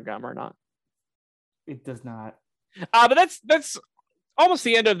said wiener gum or not. It does not. But that's almost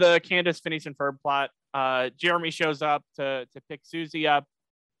the end of the Candace, Phineas, and Ferb plot. Jeremy shows up to pick Suzy up.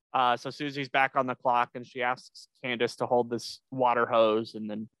 So Suzy's back on the clock, and she asks Candace to hold this water hose, and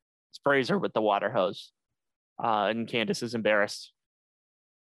then sprays her with the water hose. And Candace is embarrassed.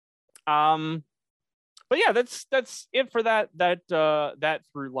 But yeah, that's it for that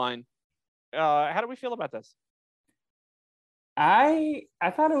through line. how do we feel about this? I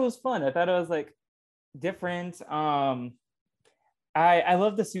thought it was fun. I thought it was like different. I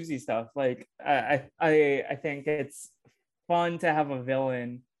love the Suzy stuff. Like I think it's fun to have a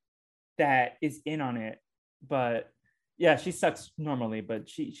villain that is in on it. But yeah, she sucks normally, but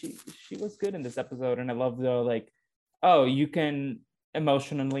she was good in this episode, and I love though, like, oh, you can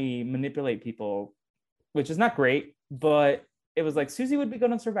emotionally manipulate people, which is not great, but it was like Suzy would be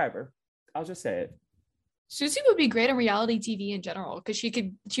good on Survivor. I'll just say it. Suzy would be great on reality TV in general because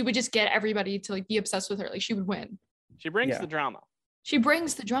she would just get everybody to like be obsessed with her. Like she would win. She brings the drama. She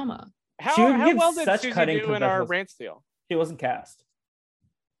brings the drama. How well did Suzy do in our rant steal? She wasn't cast.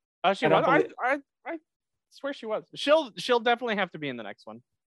 She was. I swear she was. She'll definitely have to be in the next one.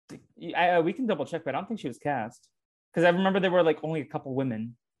 We can double check, but I don't think she was cast because I remember there were like only a couple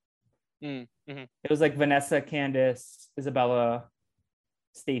women. Mm-hmm. It was like Vanessa, Candace, Isabella,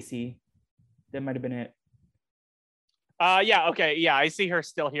 Stacy. That might have been it. Yeah. Okay. Yeah, I see her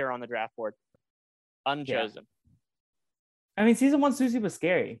still here on the draft board, unchosen. Yeah. I mean, season 1 Suzy was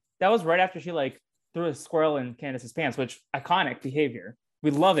scary. That was right after she like threw a squirrel in Candace's pants, which iconic behavior.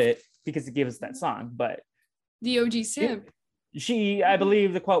 We love it because it gave us that song, but the OG simp. I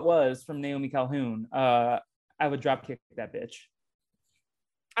believe the quote was from Naomi Calhoun. I would drop kick that bitch.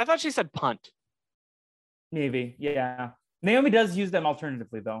 I thought she said punt. Maybe, yeah. Naomi does use them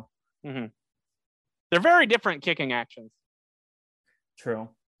alternatively, though. Mm-hmm. They're very different kicking actions. True.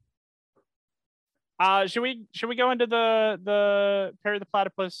 Should we go into the Perry the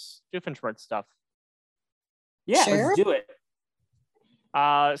Platypus Doofenshmirtz stuff? Yeah, sure. Let's do it.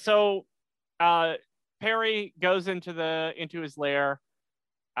 So Perry goes into his lair.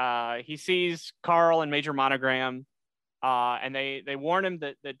 He sees Carl and Major Monogram, and they warn him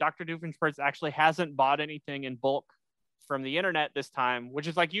that Dr. Doofenshmirtz actually hasn't bought anything in bulk from the internet this time, which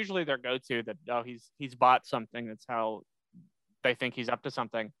is like usually their go-to, that he's bought something. That's how they think he's up to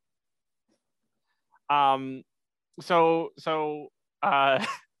something. So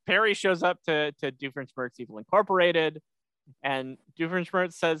Perry shows up to Doofenshmirtz Evil Incorporated, and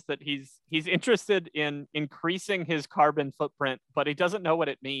Doofenshmirtz says that he's interested in increasing his carbon footprint, but he doesn't know what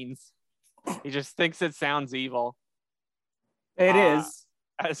it means. He just thinks it sounds evil. It is.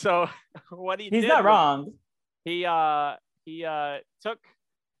 So what he's not wrong. He took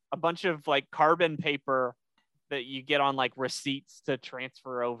a bunch of like carbon paper that you get on like receipts to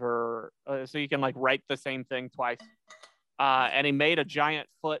transfer over, so you can like write the same thing twice. And he made a giant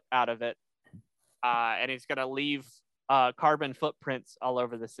foot out of it, and he's gonna leave carbon footprints all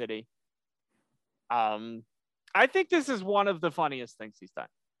over the city. I think this is one of the funniest things he's done.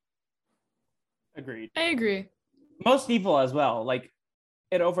 Agreed. I agree. Most evil as well. Like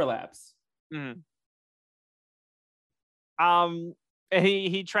it overlaps. Mm-hmm.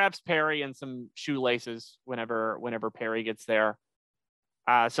 He traps Perry in some shoelaces whenever Perry gets there.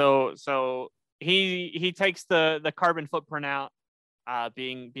 So he takes the carbon footprint out,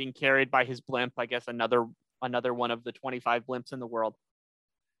 being carried by his blimp. I guess another one of the 25 blimps in the world.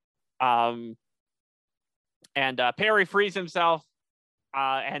 And Perry frees himself,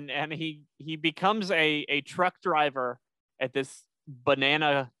 and he becomes a truck driver at this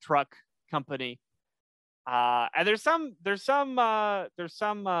banana truck company. And there's some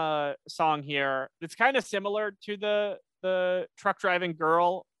song here that's kind of similar to the truck driving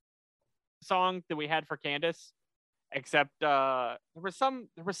girl song that we had for Candace, except there was some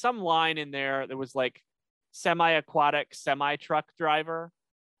line in there that was like semi-aquatic semi-truck driver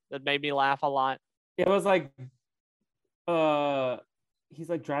that made me laugh a lot. It was like he's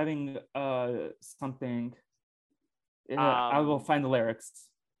like driving something. I will find the lyrics.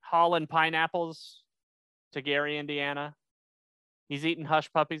 Hauling pineapples to Gary, Indiana. He's eating hush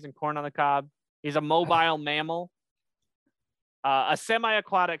puppies and corn on the cob. He's a mobile mammal. A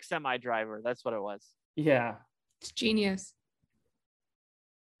semi-aquatic semi-driver. That's what it was. Yeah. It's genius.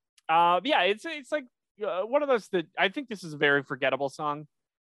 Yeah, it's like one of those that I think this is a very forgettable song.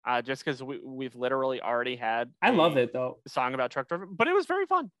 Just because we've literally already had. I love it though. Song about truck driving, but it was very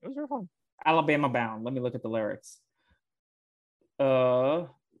fun. It was very fun. Alabama Bound. Let me look at the lyrics.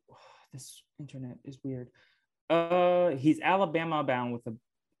 This internet is weird. He's Alabama bound with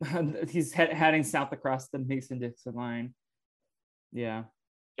he's heading south across the Mason-Dixon line. Yeah.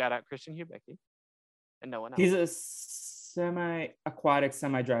 Shout out Christian Hubecki and no one else. He's a semi-aquatic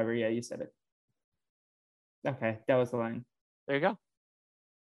semi-driver. Yeah, you said it. Okay, that was the line. There you go.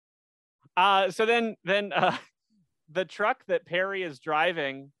 So then the truck that Perry is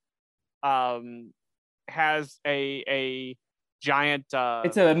driving has a giant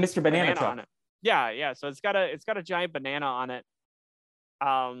it's a Mr. Banana truck. on it. Yeah. So it's got a giant banana on it.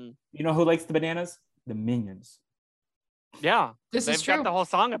 You know who likes the bananas? The Minions. Yeah, This they've is true. got the whole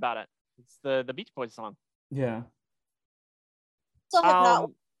song about it. It's the Beach Boys song. Yeah. Also have not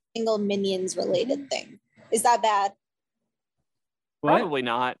watched a single Minions related thing. Is that bad? What? Probably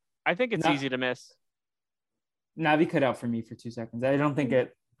not. I think it's easy to miss. Navi cut out for me for 2 seconds. I don't think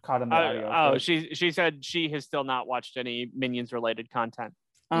it caught on the audio. She said she has still not watched any Minions related content.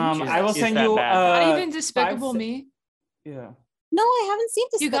 I will send you not even Despicable Me. Yeah. No, I haven't seen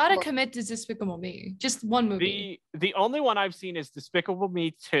Despicable. You gotta commit to Despicable Me. Just one movie. The only one I've seen is Despicable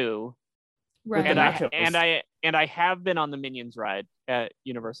Me 2. Right. And I have been on the Minions ride at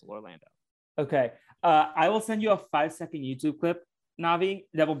Universal Orlando. Okay. I will send you a 5-second YouTube clip, Navi,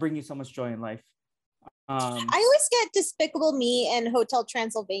 that will bring you so much joy in life. I always get Despicable Me and Hotel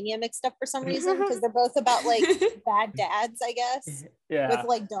Transylvania mixed up for some reason because they're both about like bad dads, I guess. Yeah. With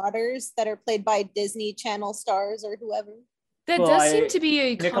like daughters that are played by Disney Channel stars or whoever. That does seem to be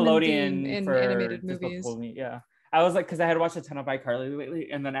a common theme Nickelodeon in for animated movies. Me, yeah. I was like, because I had watched a ton of iCarly lately,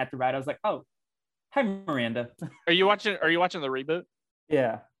 and then at the ride, I was like, oh, hi Miranda. Are you watching the reboot?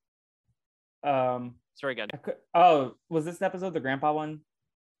 Yeah. It's very good. Was this episode the grandpa one?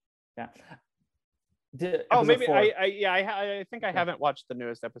 Yeah. Maybe 4. I think I haven't watched the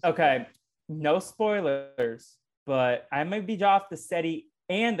newest episode. Okay, no spoilers, but I might be off the SETI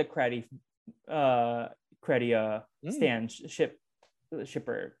and the Creddy Stan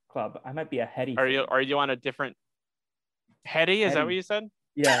shipper club. I might be a Hetty. Are you on a different Hetty? Is that what you said?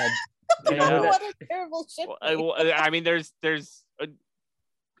 Yeah. What a terrible ship. I mean, there's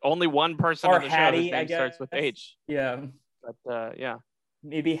only one person or on the Hattie, show whose name starts with H. Yeah. But yeah.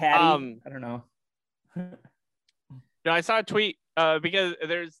 Maybe Hattie. I don't know. No, I saw a tweet because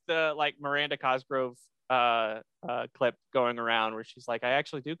there's the like Miranda Cosgrove clip going around where she's like, I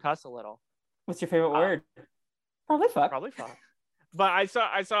actually do cuss a little. What's your favorite word? Probably fuck. But I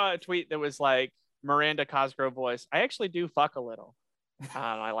saw a tweet that was like Miranda Cosgrove voice. I actually do fuck a little. And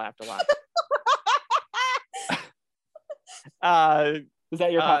I laughed a lot. Is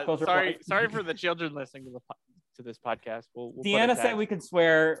that your pop culture? Sorry for the children listening to this podcast. We'll Deanna said we could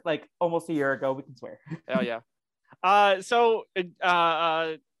swear like almost a year ago. We can swear. Oh yeah.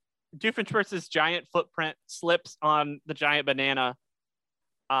 Doofenshmirtz's giant footprint slips on the giant banana,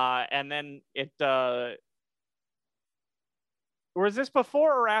 and then it. Was this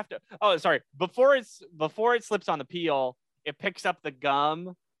before or after? Oh, sorry. Before it slips on the peel, it picks up the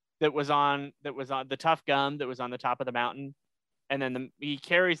gum that was on the tough gum that was on the top of the mountain, and then he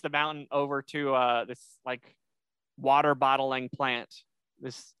carries the mountain over to this like water bottling plant,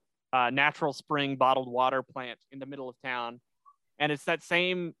 this natural spring bottled water plant in the middle of town. And it's that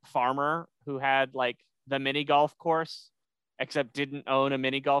same farmer who had like the mini golf course, except didn't own a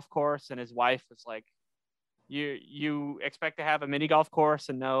mini golf course, and his wife was like, you expect to have a mini golf course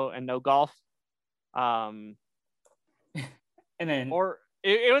and no golf, and then or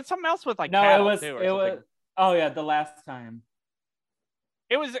it was something else with like no, cattle, it was too, it was oh yeah, the last time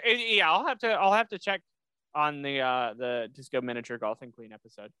I'll have to check on the Disco Miniature Golfing Queen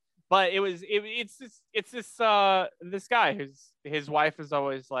episode, but it's this guy who's his wife is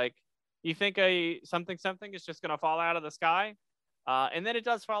always like, you think something is just gonna fall out of the sky, and then it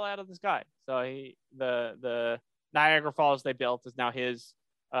does fall out of the sky. So the Niagara Falls they built is now his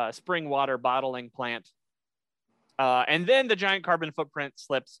spring water bottling plant, and then the giant carbon footprint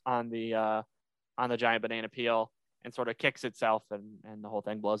slips on the giant banana peel and sort of kicks itself, and the whole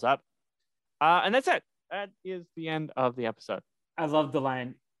thing blows up, and that's it. That is the end of the episode. I love the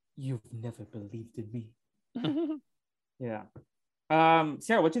line, "You've never believed in me." Yeah.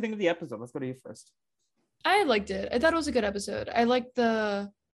 Sarah, what do you think of the episode? Let's go to you first. I liked it. I thought it was a good episode. I liked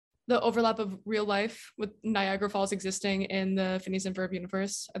the overlap of real life with Niagara Falls existing in the Phineas and Ferb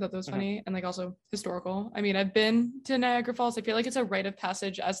universe. I thought that was funny and like also historical. I mean, I've been to Niagara Falls. I feel like it's a rite of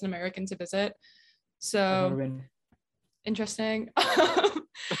passage as an American to visit. So interesting.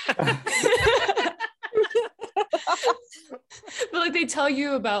 But like they tell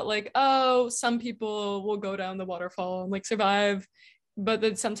you about like, oh, some people will go down the waterfall and like survive, but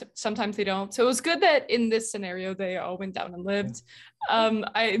then sometimes they don't. So it was good that in this scenario they all went down and lived.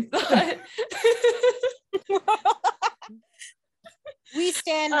 I thought we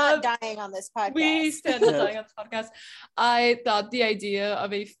stand not dying on this podcast. We stand not dying on this podcast. I thought the idea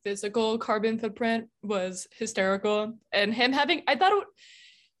of a physical carbon footprint was hysterical, and him having, I thought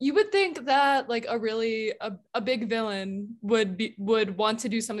you would think that like a big villain would want to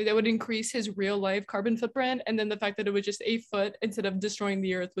do something that would increase his real life carbon footprint, and then the fact that it was just a foot instead of destroying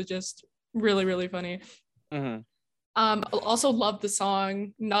the earth was just really, really funny. Also love the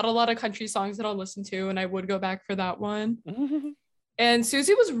song. Not a lot of country songs that I'll listen to, and I would go back for that one. And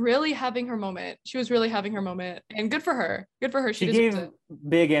Suzy was really having her moment. She was really having her moment, and good for her. Good for her. She gave deserves it.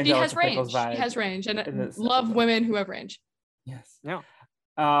 big She has Angelica range. Pickles vibe. She has range, and love episode. women who have range. Yes. Yeah.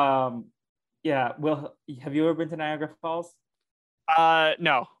 Yeah. Will, have you ever been to Niagara Falls?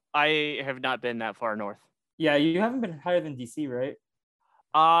 No, I have not been that far north. Yeah, you haven't been higher than DC, right?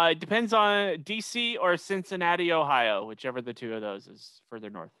 It depends on DC or Cincinnati, Ohio, whichever the two of those is further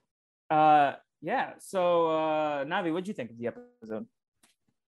north. Yeah. So, Navi, what'd you think of the episode?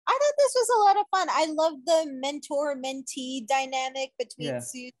 I thought this was a lot of fun. I love the mentor-mentee dynamic between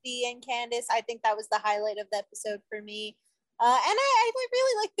Suzy and Candace. I think that was the highlight of the episode for me. And I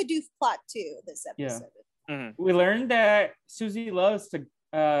really like the doof plot too, this episode. Yeah. Mm-hmm. We learned that Suzy loves to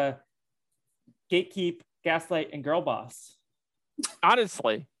gatekeep, gaslight, and girl boss.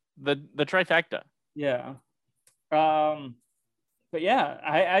 Honestly, the trifecta. Yeah. But yeah,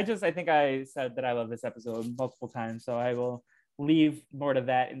 I think I said that I love this episode multiple times, so I will leave more to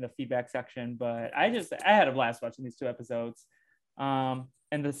that in the feedback section. But I had a blast watching these two episodes. And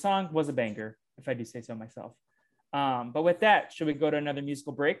the song was a banger, if I do say so myself. But with that, should we go to another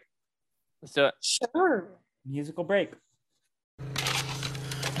musical break? Let's do it. Sure. Musical break.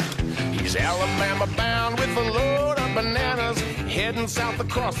 He's Alabama bound with a load of bananas, heading south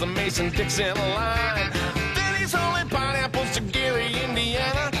across the Mason-Dixon line. Then he's hauling pineapples to Gary,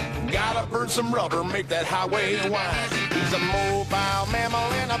 Indiana. Gotta burn some rubber, make that highway whine. He's a mobile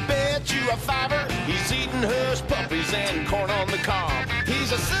mammal, and I bet you a fiver. He's eating hush puppies and corn on the cob.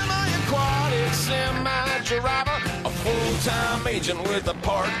 He's a semi-aquatic, semi-driver, a full-time agent with a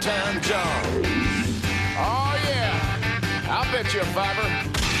part-time job. Oh yeah, I'll bet you a fiver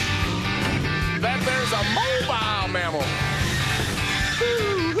that there's a mobile mammal.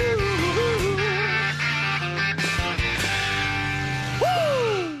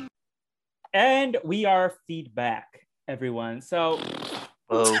 Woo! And we are feedback, everyone. So,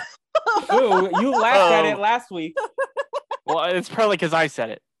 ooh, you laughed at it last week. Well, it's probably because I said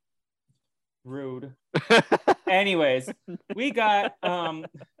it. Rude. Anyways, we got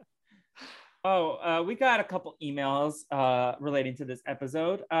we got a couple emails relating to this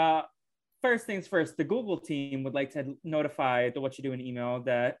episode. First things first, the Google team would like to notify the What You Doing email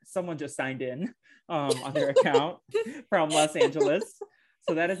that someone just signed in on their account from Los Angeles.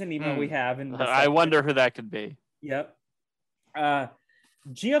 So that is an email we have. I wonder who that could be. Yep.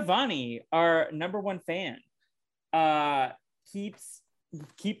 Giovanni, our #1 fan, keeps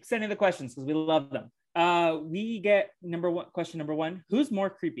sending the questions because we love them. We get question number one. Who's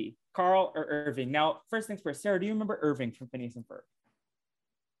more creepy, Carl or Irving? Now, first things first, Sarah, do you remember Irving from Phineas and Ferb?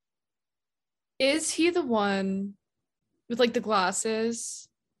 Is he the one with like the glasses,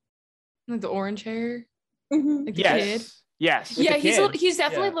 like the orange hair? Mm-hmm. Like yes. kid? Yes. Yeah, he's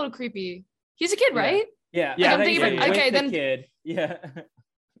definitely a little creepy. He's a kid, right? Yeah. Like, I'm thinking about, okay, then kid. Yeah.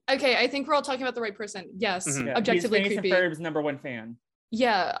 Okay, I think we're all talking about the right person. Yes, objectively he's creepy. Phineas and Ferb's #1 fan.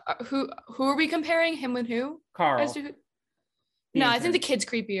 Yeah, who are we comparing him with? Who? Carl. No, I think the kid's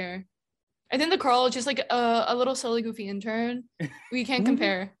creepier. I think the Carl is just like a little silly, goofy intern. We can't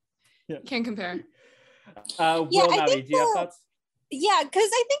compare. Can't compare. Navi, do you have thoughts? Yeah, because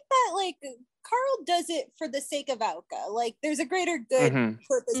I think that like Carl does it for the sake of Alka. Like there's a greater good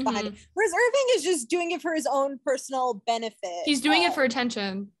purpose behind it. Whereas Irving is just doing it for his own personal benefit. He's doing it for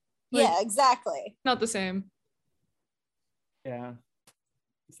attention. Like, yeah, exactly. Not the same. Yeah.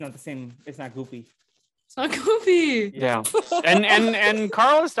 It's not the same. It's not goofy. It's not goofy. Yeah. and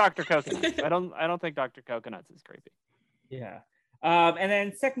Carl is Dr. Coconuts. I don't think Dr. Coconuts is creepy. Yeah. And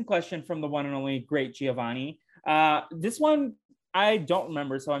then second question from the one and only great Giovanni. This one I don't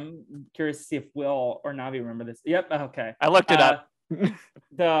remember, so I'm curious to see if Will or Navi remember this. Yep. Okay. I looked it up.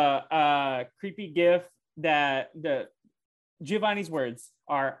 The creepy gif that the Giovanni's words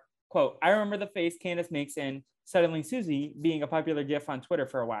are, quote, "I remember the face Candace makes in Suddenly Suzy being a popular gif on Twitter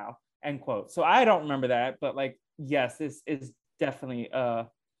for a while," end quote. So I don't remember that, but like, yes, this is definitely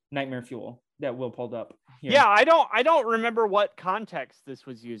nightmare fuel that Will pulled up here. Yeah, I don't remember what context this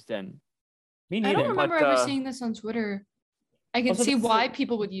was used in. Me neither. I don't remember ever seeing this on Twitter. I can see why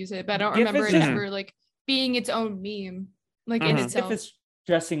people would use it, but I don't remember it ever like being its own meme, like in itself. It's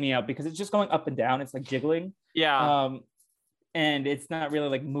stressing me out because it's just going up and down. It's like jiggling. Yeah. And it's not really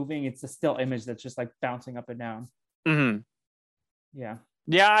like moving. It's a still image that's just like bouncing up and down. Mm-hmm. Yeah.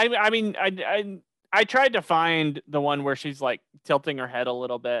 Yeah. I mean, I tried to find the one where she's like tilting her head a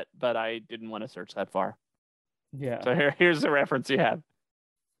little bit, but I didn't want to search that far. Yeah. So here's the reference you have.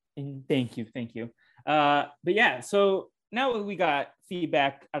 Thank you. But yeah, so now we got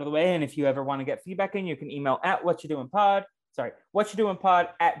feedback out of the way, and if you ever want to get feedback in, you can email at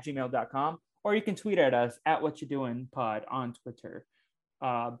whatchadoingpod@gmail.com, or you can tweet at us at What You Doing Pod on Twitter.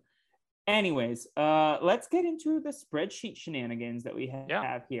 Anyways, let's get into the spreadsheet shenanigans that we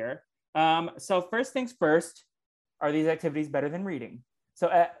have here. So first things first, are these activities better than reading?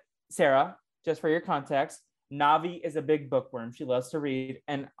 So Sarah, just for your context, Navi is a big bookworm. She loves to read.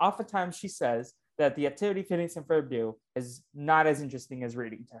 And oftentimes she says that the activity Phineas and Ferb do is not as interesting as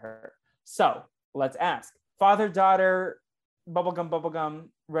reading to her. So let's ask. Father-daughter, bubblegum,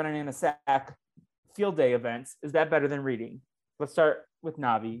 running in a sack, field day events. Is that better than reading? Let's start with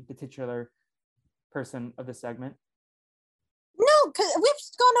Navi, the titular person of the segment. No, because we've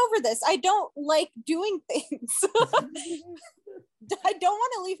gone over this. I don't like doing things. I don't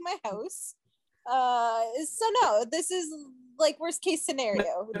want to leave my house. So no, this is like worst case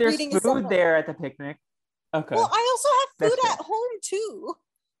scenario. But there's food there at the picnic. Okay. Well, I also have food at home too.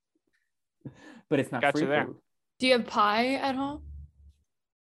 But it's not free food. Do you have pie at home?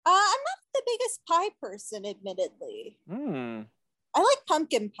 I'm not the biggest pie person, admittedly. I like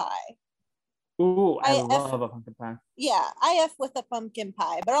pumpkin pie. Ooh, I love a pumpkin pie. Yeah, I F with a pumpkin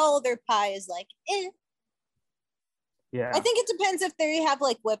pie, but all other pie is like, eh. Yeah. I think it depends if they have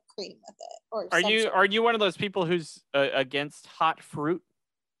like whipped cream with it. Or are you one of those people who's against hot fruit?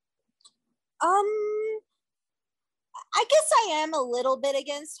 I guess I am a little bit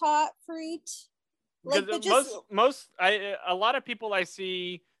against hot fruit. Like a lot of people I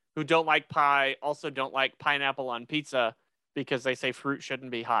see who don't like pie also don't like pineapple on pizza because they say fruit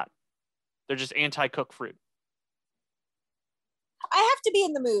shouldn't be hot. They're just anti-cooked fruit. I have to be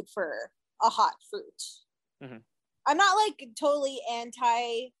in the mood for a hot fruit. Mm-hmm. I'm not like totally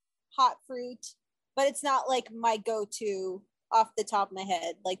anti-hot fruit, but it's not like my go-to off the top of my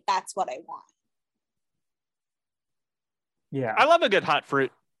head. Like that's what I want. Yeah. I love a good hot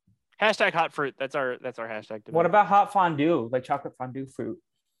fruit. Hashtag hot fruit. That's our hashtag today. What about hot fondue? Like chocolate fondue fruit.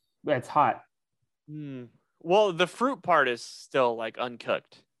 That's hot. Well, the fruit part is still like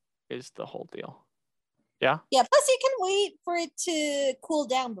uncooked is the whole deal. Yeah? Yeah, plus you can wait for it to cool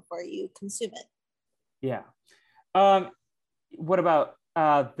down before you consume it. Yeah. What about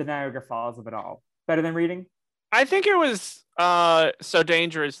the Niagara Falls of it all? Better than reading? I think it was so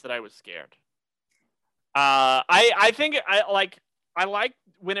dangerous that I was scared. I think I like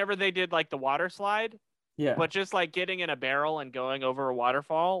whenever they did like the water slide. Yeah. But just like getting in a barrel and going over a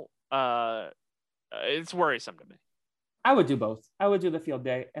waterfall, it's worrisome to me. I would do both. I would do the field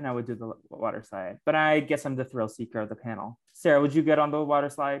day and I would do the water slide. But I guess I'm the thrill seeker of the panel. Sarah, would you get on the water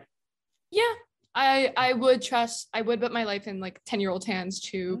slide? Yeah, I would put my life in like 10-year-old hands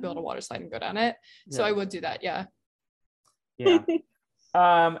to build a water slide and go down it. So I would do that. Yeah. Yeah.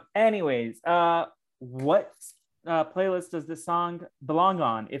 Anyways, what playlist does this song belong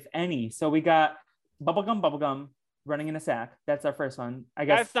on, if any? So we got Bubblegum, Running in a Sack. That's our first one. I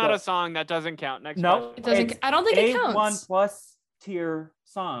guess that's not a song. That doesn't count. Next. No, it doesn't. I don't think it counts. A1+ tier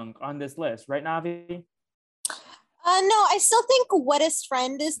song on this list, right, Navi? No, I still think Wettest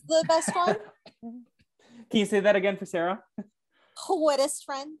Friend is the best one. Can you say that again for Sarah? Wettest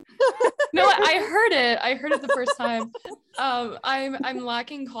Friend. No, I heard it the first time. I'm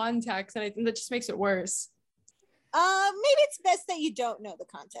lacking context, and I think that just makes it worse. Maybe it's best that you don't know the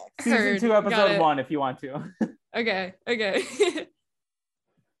context. Season 2, episode 1, if you want to. Okay.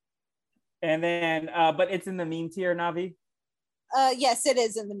 And then, but it's in the meme tier, Navi? Yes, it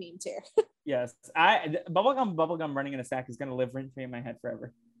is in the meme tier. Yes. Bubblegum Running in a Sack is going to live rent-free in my head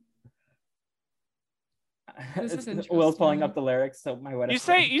forever. Will's pulling up the lyrics, so my wedding. You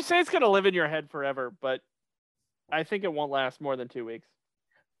say it's going to live in your head forever, but I think it won't last more than 2 weeks.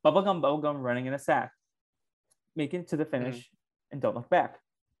 Bubblegum Running in a Sack. Make it to the finish and don't look back.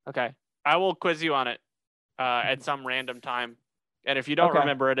 Okay. I will quiz you on it at some random time. And if you don't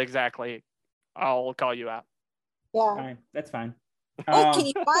remember it exactly, I'll call you out. Yeah. Fine. That's fine. What can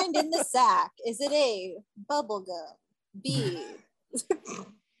you find in the sack? Is it A, bubblegum, B?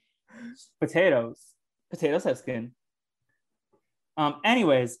 Potatoes. Potatoes have skin.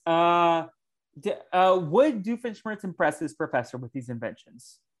 Anyways, would Doofenshmirtz impress his professor with these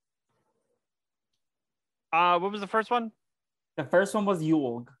inventions? What was the first one? The first one was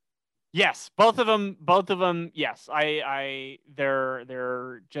Yule. Yes, both of them. Yes,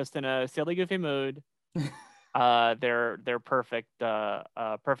 they're just in a silly, goofy mood. They're perfect,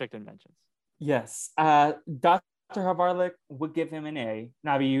 perfect inventions. Yes. Dr. Havarlick would give him an A.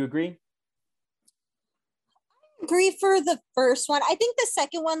 Navi, you agree? I agree for the first one. I think the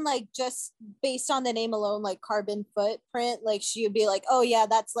second one, like just based on the name alone, like carbon footprint, like she would be like, oh yeah,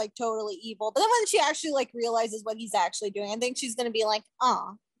 that's like totally evil. But then when she actually like realizes what he's actually doing, I think she's gonna be like,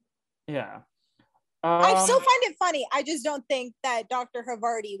 oh. Yeah. I still find it funny. I just don't think that Dr.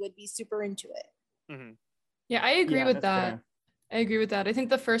 Havarti would be super into it. Mm-hmm. Yeah, I agree with that. Fair. I agree with that. I think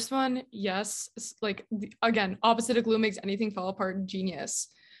the first one, yes, like again, opposite of glue makes anything fall apart, genius.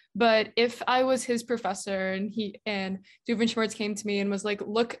 But if I was his professor and Doofenshmirtz came to me and was like,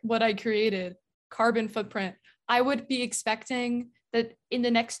 look what I created, carbon footprint, I would be expecting that in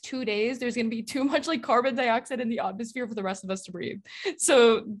the next 2 days, there's going to be too much like carbon dioxide in the atmosphere for the rest of us to breathe.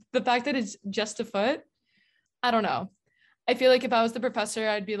 So the fact that it's just a foot, I don't know. I feel like if I was the professor,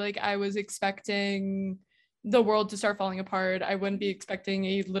 I'd be like, I was expecting the world to start falling apart. I wouldn't be expecting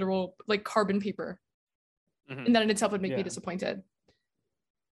a literal like carbon paper. Mm-hmm. And that in itself would make me disappointed.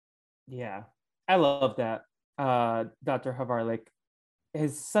 Yeah, I love that. Dr. Havar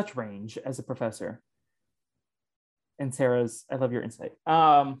has such range as a professor. And Sarah's, I love your insight.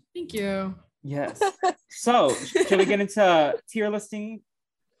 Thank you. Yes. So, should we get into tier listing?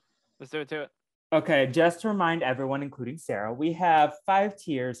 Let's do it to it. Okay, just to remind everyone, including Sarah, we have 5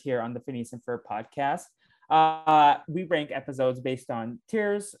 tiers here on the Phineas and Ferb podcast. We rank episodes based on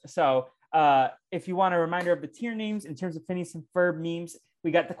tiers. So, if you want a reminder of the tier names in terms of Phineas and Ferb memes, we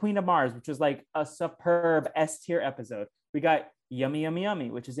got the Queen of Mars, which was like a superb S tier episode. We got Yummy Yummy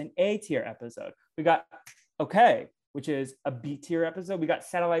Yummy, which is an A tier episode. We got Okay, which is a B tier episode. We got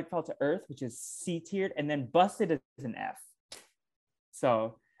Satellite Fell to Earth, which is C tiered, and then Busted is an F.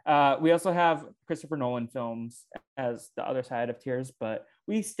 So we also have Christopher Nolan films as the other side of tiers, but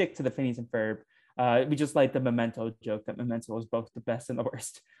we stick to the Phineas and Ferb. We just like the Memento joke that Memento is both the best and the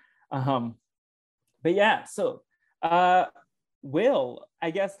worst. But yeah, so Will, I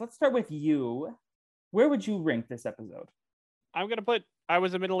guess let's start with you. Where would you rank this episode? I'm going to put I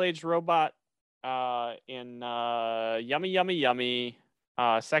Was a Middle-Aged Robot in Yummy Yummy Yummy,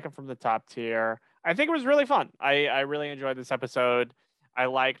 second from the top tier. I think it was really fun. I really enjoyed this episode. I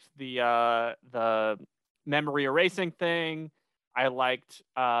liked the memory erasing thing. I liked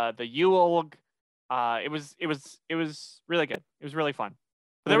the Yule. It was really good. It was really fun.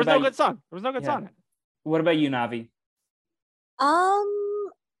 But there was no good song. There was no good song. What about you, Navi?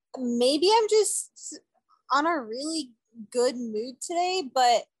 Maybe I'm just on a really good mood today,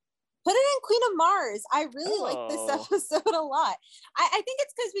 but put it in Queen of Mars. I really like this episode a lot. I think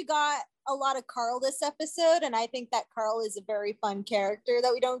it's because we got a lot of Carl this episode, and I think that Carl is a very fun character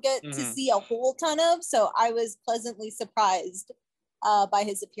that we don't get to see a whole ton of. So I was pleasantly surprised by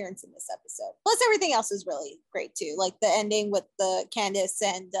his appearance in this episode. Plus everything else is really great too. Like the ending with the Candace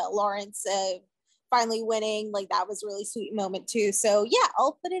and Lawrence finally winning, like that was a really sweet moment too. So yeah,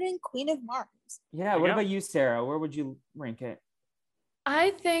 I'll put it in Queen of Mars. Yeah, what about you, Sarah? Where would you rank it?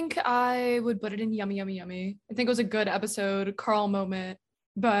 I think I would put it in Yummy Yummy Yummy. I think it was a good episode, Carl moment,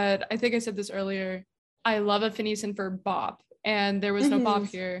 but I think I said this earlier. I love a Phineas and Ferb bop, and there was no bop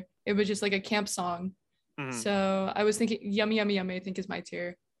here. It was just like a camp song. So I was thinking Yummy Yummy Yummy, I think is my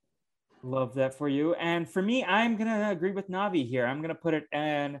tier. Love that for you. And for me, I'm going to agree with Navi here. I'm going to put it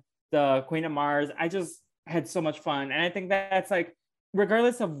in the Queen of Mars. I just had so much fun. And I think that's like,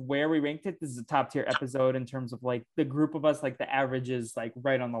 regardless of where we ranked it, this is a top tier episode in terms of like the group of us, like the average is like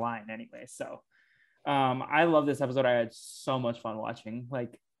right on the line anyway. So I love this episode. I had so much fun watching,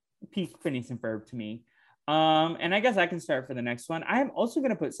 like peak Phineas and Ferb to me. And I guess I can start for the next one. I'm also going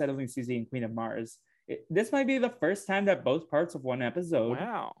to put Settling Suzy and Queen of Mars. This might be the first time that both parts of one episode.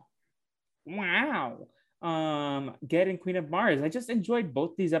 Wow. Get in Queen of Mars. I just enjoyed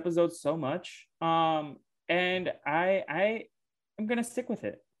both these episodes so much. And I'm gonna stick with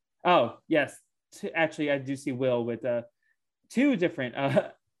it. Oh yes, actually, I do see Will with 2 different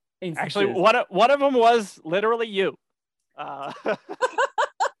instances. Actually, one of them was literally you.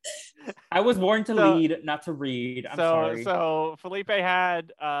 I was born to lead, not to read. I'm sorry. So Felipe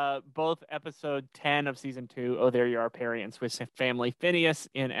had both episode 10 of season 2. Oh, there you are, Perry and Swiss Family. Phineas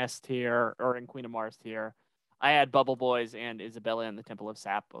in S tier or in Queen of Mars tier. I had Bubble Boys and Isabella in the Temple of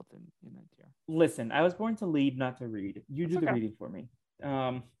Sap both in that tier. Listen, I was born to lead, not to read. You do the reading for me.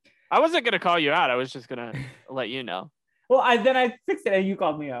 I wasn't gonna call you out. I was just gonna let you know. Well, then I fixed it and you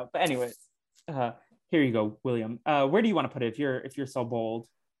called me out. But anyways, here you go, William. Where do you want to put it if you're so bold?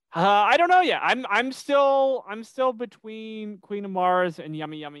 I don't know yet. I'm still between Queen of Mars and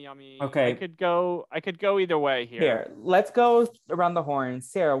Yummy Yummy Yummy. Okay. I could go either way here. Here, let's go around the horn.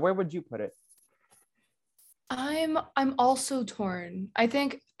 Sarah, where would you put it? I'm also torn. I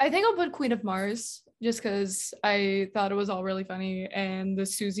think I'll put Queen of Mars just because I thought it was all really funny, and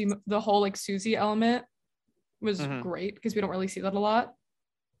the whole like Suzy element was great because we don't really see that a lot.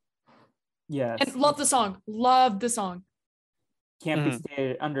 Yes. And love the song. Can't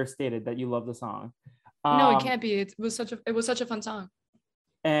be understated that you love the song. No, it can't be. It was such a fun song.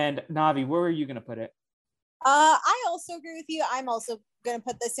 And Navi, where were you gonna put it? I also agree with you. I'm also gonna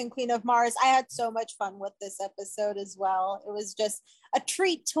put this in Queen of Mars. I had so much fun with this episode as well. It was just a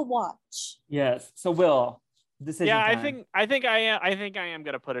treat to watch. Yes. So Will, decision Yeah, time. I think I am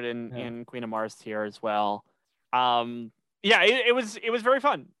gonna put it in Queen of Mars tier as well. Yeah, it was very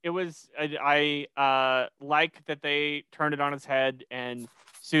fun. It was I like that they turned it on its head, and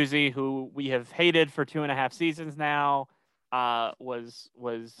Suzy, who we have hated for 2.5 seasons now, was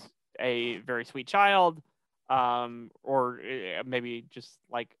a very sweet child, or maybe just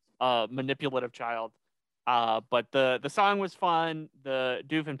like a manipulative child. But the song was fun. The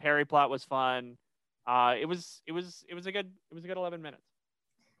Doof and Perry plot was fun. It was a good 11 minutes.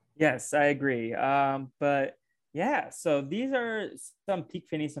 Yes, I agree. But yeah, so these are some peak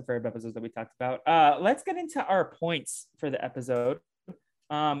Phineas and Ferb episodes that we talked about. Let's get into our points for the episode.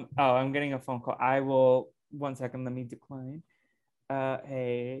 Oh, I'm getting a phone call. I will 1 second, let me decline.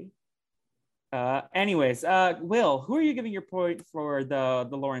 Hey. Anyways, Will, who are you giving your point for the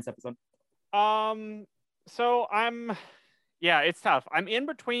Lawrence episode? So it's tough. I'm in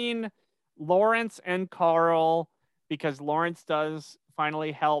between Lawrence and Carl because Lawrence does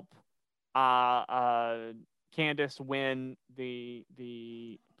finally help Candace win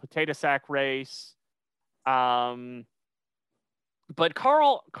the potato sack race. But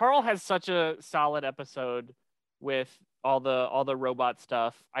Carl has such a solid episode with all the robot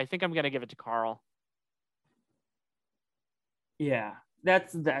stuff. I think I'm gonna give it to Carl. Yeah,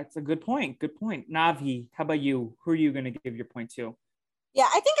 that's a good point. Good point. Navi, how about you? Who are you gonna give your point to? Yeah,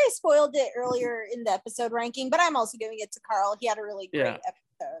 I think I spoiled it earlier in the episode ranking, but I'm also giving it to Carl. He had a really great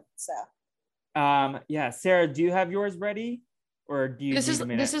episode. So yeah, Sarah, do you have yours ready? Or do you This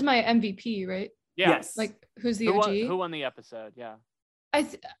is my MVP, right? Yeah. Yes. Like who's the OG? Who won the episode? Yeah.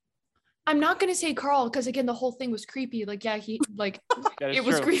 I'm not gonna say Carl because again the whole thing was creepy. Like yeah, he like it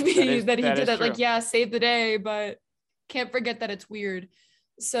was true. creepy that he did it. True. Like yeah, save the day, but can't forget that it's weird.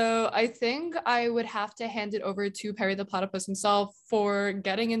 So I think I would have to hand it over to Perry the Platypus himself for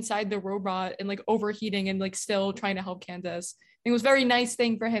getting inside the robot and like overheating and like still trying to help Candace. I think it was a very nice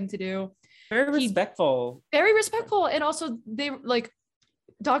thing for him to do. Very respectful. Very respectful. And also they like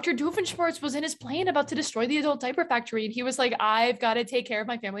Dr. Doofenshmirtz was in his plane about to destroy the adult diaper factory. And he was like, I've got to take care of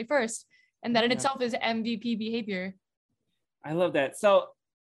my family first. And that in itself is MVP behavior. I love that. So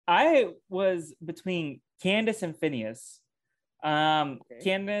I was between Candace and Phineas.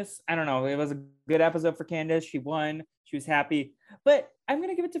 Candace, I don't know. It was a good episode for Candace. She won. She was happy. But I'm going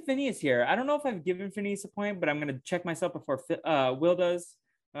to give it to Phineas here. I don't know if I've given Phineas a point, but I'm going to check myself before Will does.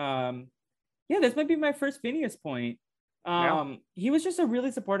 Yeah, this might be my first Phineas point. He was just a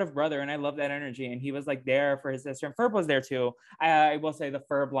really supportive brother, and I love that energy. And he was like there for his sister, and Ferb was there too. I will say the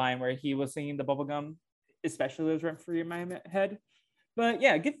Ferb line where he was singing the bubblegum, especially was rent free in my head. But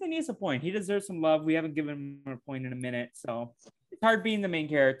yeah, give Phineas a point. He deserves some love. We haven't given him a point in a minute, so it's hard being the main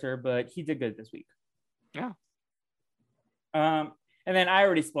character, but he did good this week. Yeah. And then I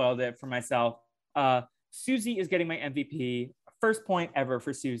already spoiled it for myself. Suzy is getting my MVP. First point ever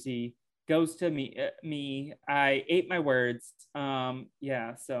for Suzy. Goes to me. I ate my words.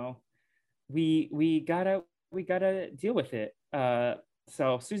 Yeah, so we gotta deal with it.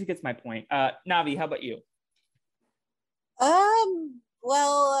 So Suzy gets my point. Navi, how about you?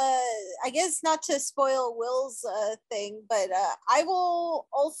 Well, I guess not to spoil Will's thing, but I will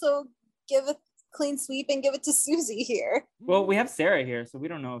also give a clean sweep and give it to Suzy here. Well, we have Sarah here, so we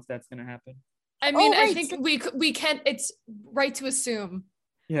don't know if that's gonna happen. I mean, I think we can't. It's right to assume.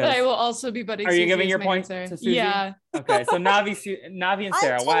 Yes. But I will also be voting. Are you giving your point to Suzy? Yeah. Okay, so Navi and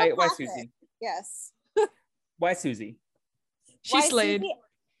Sarah. Why Suzy? Yes. Why Suzy? She slayed.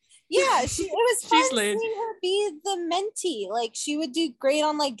 Yeah, it was fun seeing her be the mentee. Like she would do great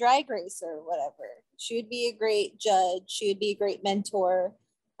on like Drag Race or whatever. She would be a great judge. She would be a great mentor.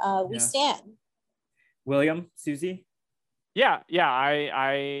 We stand. William, Suzy? Yeah.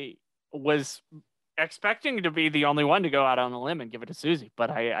 I was expecting to be the only one to go out on a limb and give it to Suzy, but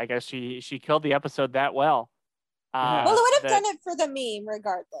I guess she killed the episode that well. Well, it would have done it for the meme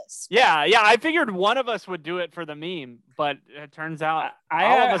regardless. Yeah. I figured one of us would do it for the meme, but it turns out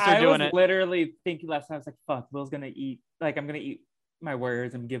all of us are doing it. I was literally thinking last night, I was like, fuck, Will's gonna eat. Like, I'm gonna eat my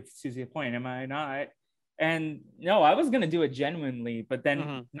words and give Suzy a point. Am I not? And no, I was gonna do it genuinely, but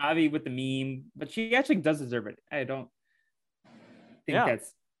then Navi with the meme, but she actually does deserve it. I don't think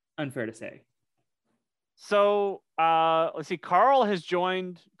that's unfair to say. So let's see. Carl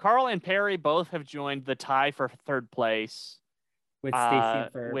and Perry both have joined the tie for third place with Stacey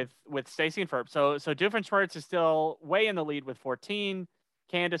and Ferb. With Stacey and Ferb. So Doofenshmirtz is still way in the lead with 14,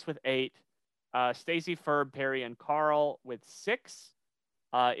 Candace with 8, Stacey, Ferb, Perry, and Carl with 6.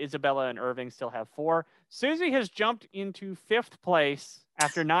 Isabella and Irving still have 4. Suzy has jumped into 5th place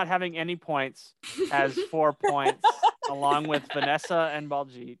after not having any points, has 4 points, along with Vanessa and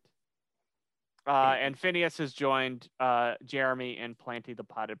Baljeet. And Phineas has joined Jeremy and Planty the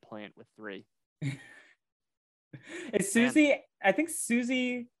Potted Plant with 3. Is Suzy? I think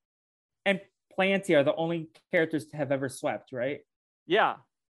Suzy and Planty are the only characters to have ever swept, right? Yeah,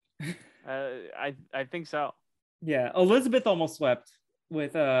 I think so. Yeah, Elizabeth almost swept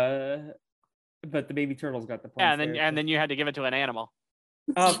with but the baby turtles got the points. Yeah, and then you had to give it to an animal.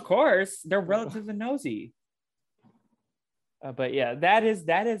 Of course, they're relatively nosy. But yeah, that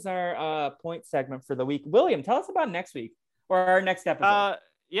is our point segment for the week. William, tell us about next week or our next episode.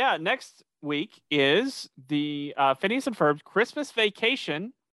 Yeah, next week is the Phineas and Ferb Christmas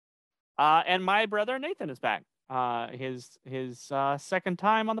Vacation, and my brother Nathan is back. His second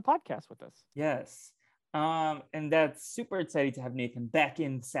time on the podcast with us. Yes, and that's super exciting to have Nathan back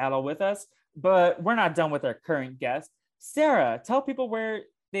in the saddle with us. But we're not done with our current guest. Sarah, tell people where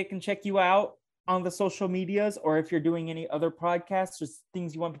they can check you out on the social medias, or if you're doing any other podcasts or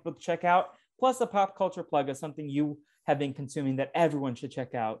things you want people to check out, plus a pop culture plug of something you have been consuming that everyone should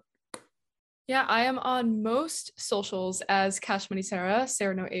check out. Yeah, I am on most socials as Cash Money Sarah,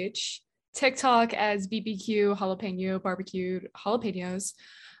 Sarah no H, TikTok as BBQ jalapeno barbecued jalapenos.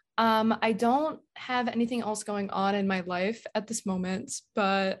 I don't have anything else going on in my life at this moment,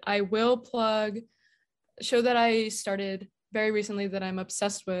 but I will plug a show that I started very recently that I'm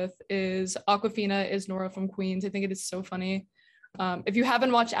obsessed with is Aquafina is Nora from Queens. I think it is so funny. If you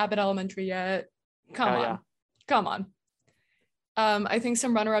haven't watched Abbott Elementary yet, come on. I think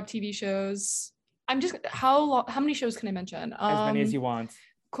some runner-up TV shows. How many shows can I mention? As many as you want.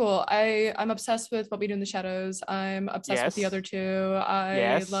 Cool. I'm obsessed with What We Do in the Shadows. I'm obsessed with the other 2.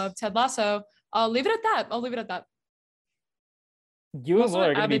 I love Ted Lasso. I'll leave it at that. You and Will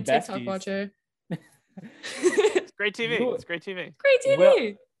are going to be besties. TikTok watcher. It's great TV. It's great TV. Great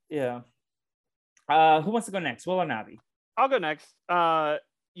TV. Yeah. Who wants to go next? Will or Navi? I'll go next.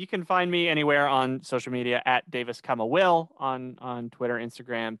 You can find me anywhere on social media at Davis, Will on Twitter,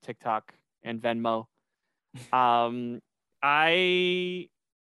 Instagram, TikTok, and Venmo.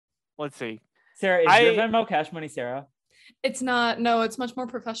 Let's see. Sarah, is your Venmo Cash Money Sarah? It's not. No, it's much more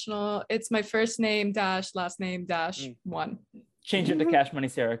professional. It's my first name dash last name dash 1. Change it to Cash Money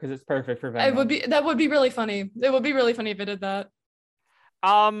Sarah because it's perfect for Venmo. That would be really funny. It would be really funny if I did that.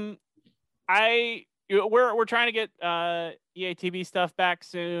 We're trying to get EATB stuff back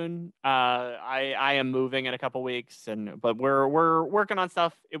soon. I am moving in a couple weeks, but we're working on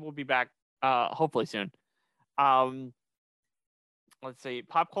stuff. It will be back hopefully soon. Let's see,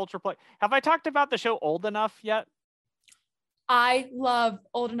 pop culture play. Have I talked about the show Old Enough yet? I love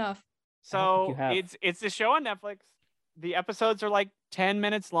Old Enough. So it's this show on Netflix. The episodes are like 10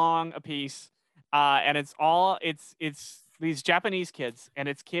 minutes long a piece, and it's these Japanese kids, and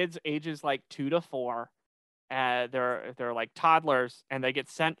it's kids ages like 2 to 4. They're like toddlers, and they get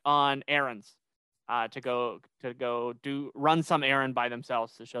sent on errands to go run some errand by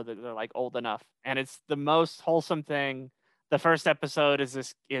themselves to show that they're like old enough. And it's the most wholesome thing. The first episode is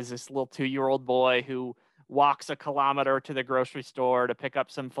this little 2-year-old boy who walks a kilometer to the grocery store to pick up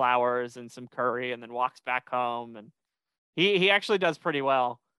some flowers and some curry, and then walks back home. And he actually does pretty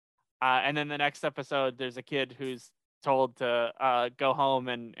well. And then the next episode, there's a kid who's told to go home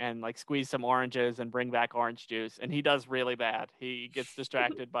and like squeeze some oranges and bring back orange juice, and he does really bad. He gets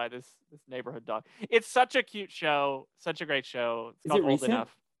distracted by this neighborhood dog. It's such a cute show, such a great show. It's called Old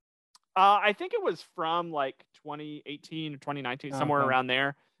Enough. I think it was from like 2018 or 2019, somewhere around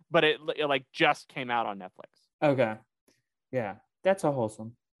there, but it like just came out on Netflix. Okay, yeah, that's so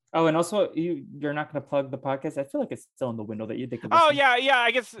wholesome. Oh, and also you're not going to plug the podcast. I feel like it's still in the window that they could listen. Oh yeah.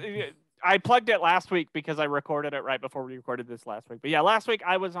 I guess I plugged it last week because I recorded it right before we recorded this last week. But yeah, last week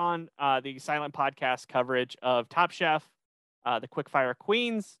I was on the silent podcast coverage of Top Chef, the Quickfire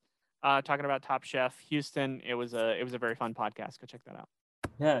Queens, talking about Top Chef Houston. It was a very fun podcast. Go check that out.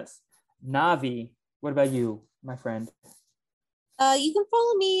 Yes. Navi, what about you, my friend? You can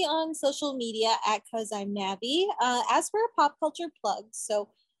follow me on social media at Cause I'm Navi. As for a pop culture plug, so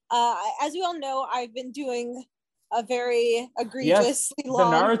as you all know, I've been doing a very egregiously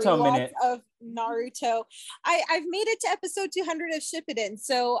long Naruto minute of Naruto. I've made it to episode 200 of Shippuden,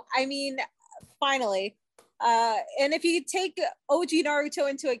 so I mean, finally. And if you take OG Naruto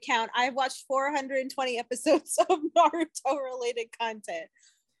into account, I've watched 420 episodes of Naruto related content.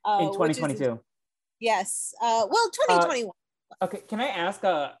 In 2022. Yes. 2021. Okay, can I ask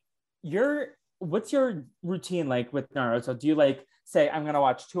what's your routine like with Naruto? Do you like say I'm gonna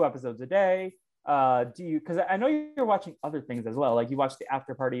watch 2 episodes a day, do you, because I know you're watching other things as well, like you watch The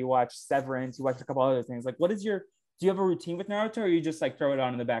After Party, you watch Severance, you watch a couple other things, like what is your, do you have a routine with Naruto, or you just like throw it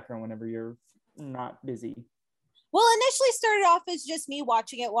on in the background whenever you're not busy? Well, initially started off as just me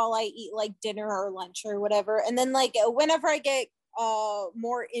watching it while I eat like dinner or lunch or whatever, and then like whenever I get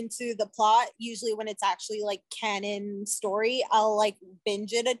more into the plot, usually when it's actually like canon story, I'll like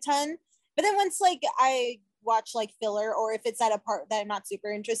binge it a ton. But then once like I watch like filler, or if it's at a part that I'm not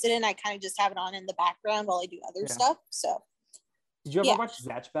super interested in, I kind of just have it on in the background while I do other stuff. So did you ever watch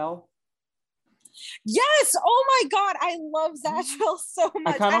Zatch Bell? Yes. Oh my god, I love Zatch Bell so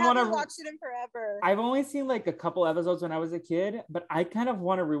much. I haven't watched it in forever. I've only seen like a couple episodes when I was a kid, but I kind of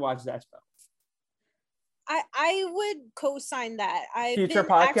want to rewatch Zatch Bell. I would co-sign that. Future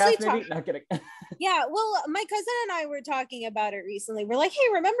podcast, maybe? Not kidding. Yeah, well, my cousin and I were talking about it recently. We're like,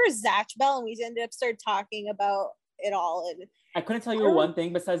 hey, remember Zatch Bell? And we ended up started talking about it all. And I couldn't tell you one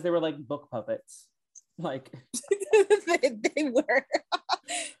thing besides they were like book puppets. Like they were.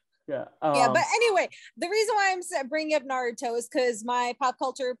 Yeah. But anyway, the reason why I'm bringing up Naruto is because my pop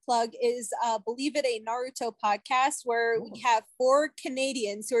culture plug is Believe It, a Naruto podcast where we have 4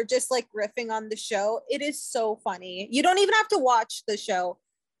 Canadians who are just like riffing on the show. It is so funny. You don't even have to watch the show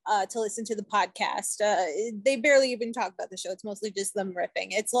to listen to the podcast. They barely even talk about the show. It's mostly just them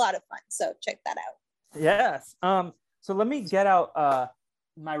riffing. It's a lot of fun. So check that out. Yes. So let me get out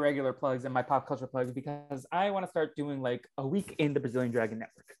my regular plugs and my pop culture plugs, because I want to start doing like a week in the Brazilian Dragon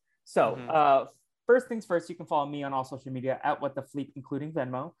Network. So first things first, you can follow me on all social media at What the Fleet, including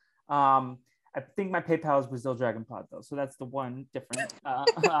Venmo. I think my PayPal is Brazil Dragon Pod though, so that's the one different.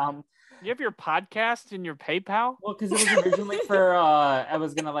 You have your podcast in your PayPal? Well, because it was originally for I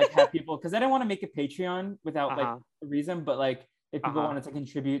was gonna like have people, because I didn't want to make a Patreon without like a reason, but like if people wanted to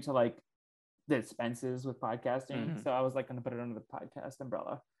contribute to like the expenses with podcasting, so I was like gonna put it under the podcast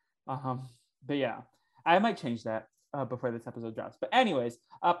umbrella. But yeah, I might change that before this episode drops. But anyways,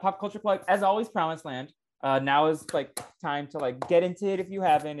 pop culture plug, as always, Promised Land. Now is like time to like get into it if you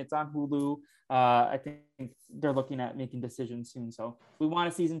haven't. It's on Hulu. I think they're looking at making decisions soon, so we want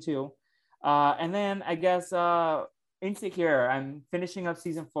a season 2. And then I guess Insecure. I'm finishing up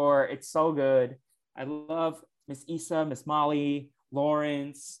season 4. It's so good. I love Miss Issa, Miss Molly,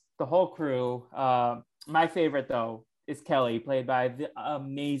 Lawrence, the whole crew. My favorite though is Kelly, played by the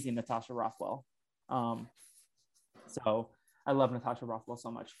amazing Natasha Rothwell. So I love Natasha Rothwell so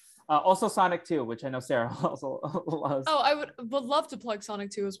much. Also Sonic 2, which I know Sarah also loves. Oh, I would love to plug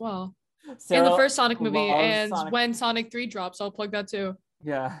Sonic 2 as well. Sarah and the first Sonic movie, and Sonic. when Sonic 3 drops, I'll plug that too.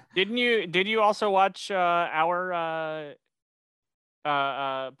 Yeah. Did you also watch our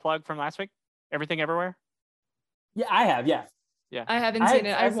plug from last week? Everything Everywhere? Yeah, I have. Yeah. Yeah. I haven't seen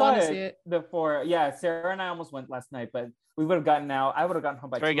it. I want to see it before. Yeah, Sarah and I almost went last night, but we would have gotten out. I would have gotten home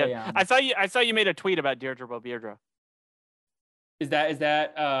by 2 a.m. I saw you made a tweet about Deirdre Bobeirdre. Is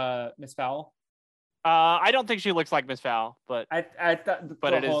that Miss Fowl? I don't think she looks like Miss Fowl, but I thought.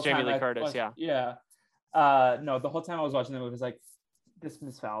 But it is Jamie Lee Curtis. Yeah. No, the whole time I was watching the movie, it was like, this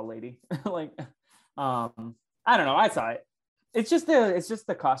Miss Fowl lady. Like, I don't know. I saw it. It's just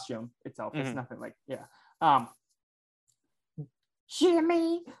the costume itself. It's nothing like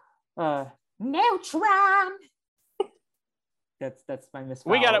Jimmy, Neutron. That's my Miss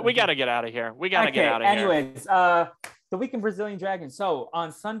Fowl. We gotta get out of here. We gotta get out of here. Anyways, the Week in Brazilian Dragon. So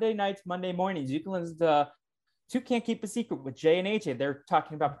on Sunday nights, Monday mornings, you can listen to Two Can't Keep a Secret with Jay and AJ. They're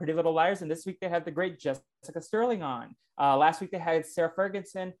talking about Pretty Little Liars, and this week they had the great Jessica Sterling on. Last week they had Sarah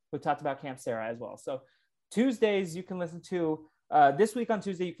Ferguson, who talked about Camp Sarah as well. So Tuesdays you can listen to. This week on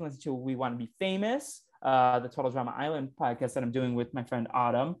Tuesday you can listen to We Want to Be Famous, the Total Drama Island podcast that I'm doing with my friend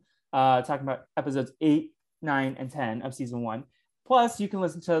Autumn, talking about episodes 8, 9, and 10 of season 1. Plus, you can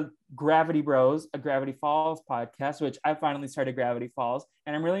listen to Gravity Bros, a Gravity Falls podcast, which I finally started Gravity Falls,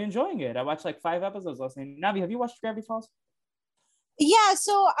 and I'm really enjoying it. I watched like 5 episodes last night. Navi, have you watched Gravity Falls? Yeah,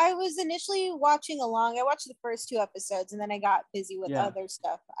 so I was initially watching along. I watched the first 2 episodes, and then I got busy with other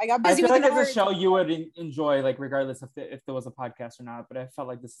stuff. I feel like it's a show you would enjoy, like regardless if there was a podcast or not. But I felt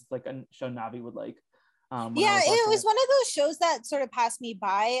like this is like a show Navi would like. It was one of those shows that sort of passed me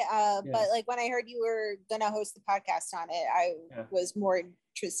by. But like when I heard you were gonna host the podcast on it, I was more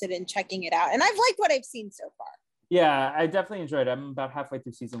interested in checking it out. And I've liked what I've seen so far. Yeah, I definitely enjoyed it. I'm about halfway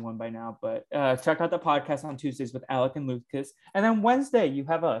through season 1 by now. But check out the podcast on Tuesdays with Alec and Lucas. And then Wednesday, you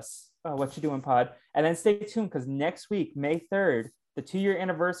have us, What You Doing Pod. And then stay tuned, because next week, May 3rd, the 2-year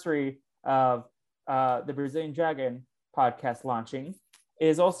anniversary of the Brazilian Dragon podcast launching,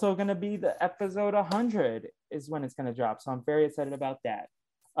 is also going to be the episode 100 is when it's going to drop. So I'm very excited about that.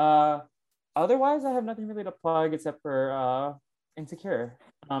 Otherwise, I have nothing really to plug except for insecure,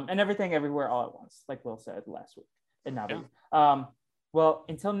 and everything everywhere all at once, like Will said last week. And now, well,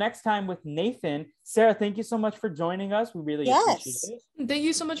 until next time with Nathan, Sarah, thank you so much for joining us. We really appreciate it. Thank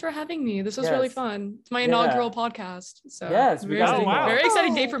you so much for having me. This was really fun. It's my inaugural podcast. So very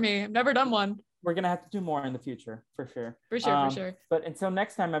exciting day for me. I've never done one. We're gonna have to do more in the future, for sure. For sure. But until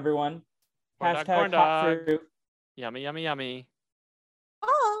next time, everyone. Corn hot dog. fruit. Yummy, yummy, yummy.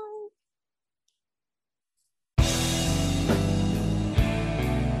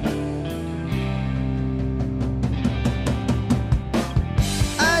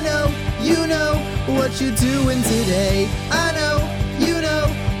 I know, you know what you're doing today. I know, you know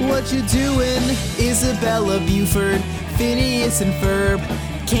what you're doing. Isabella, Buford, Phineas, and Ferb.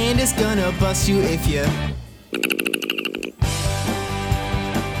 Candace gonna bust you if you.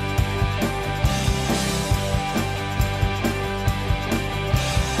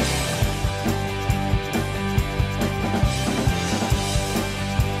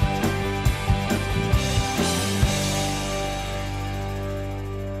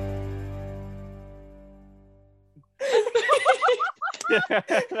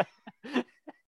 Yeah.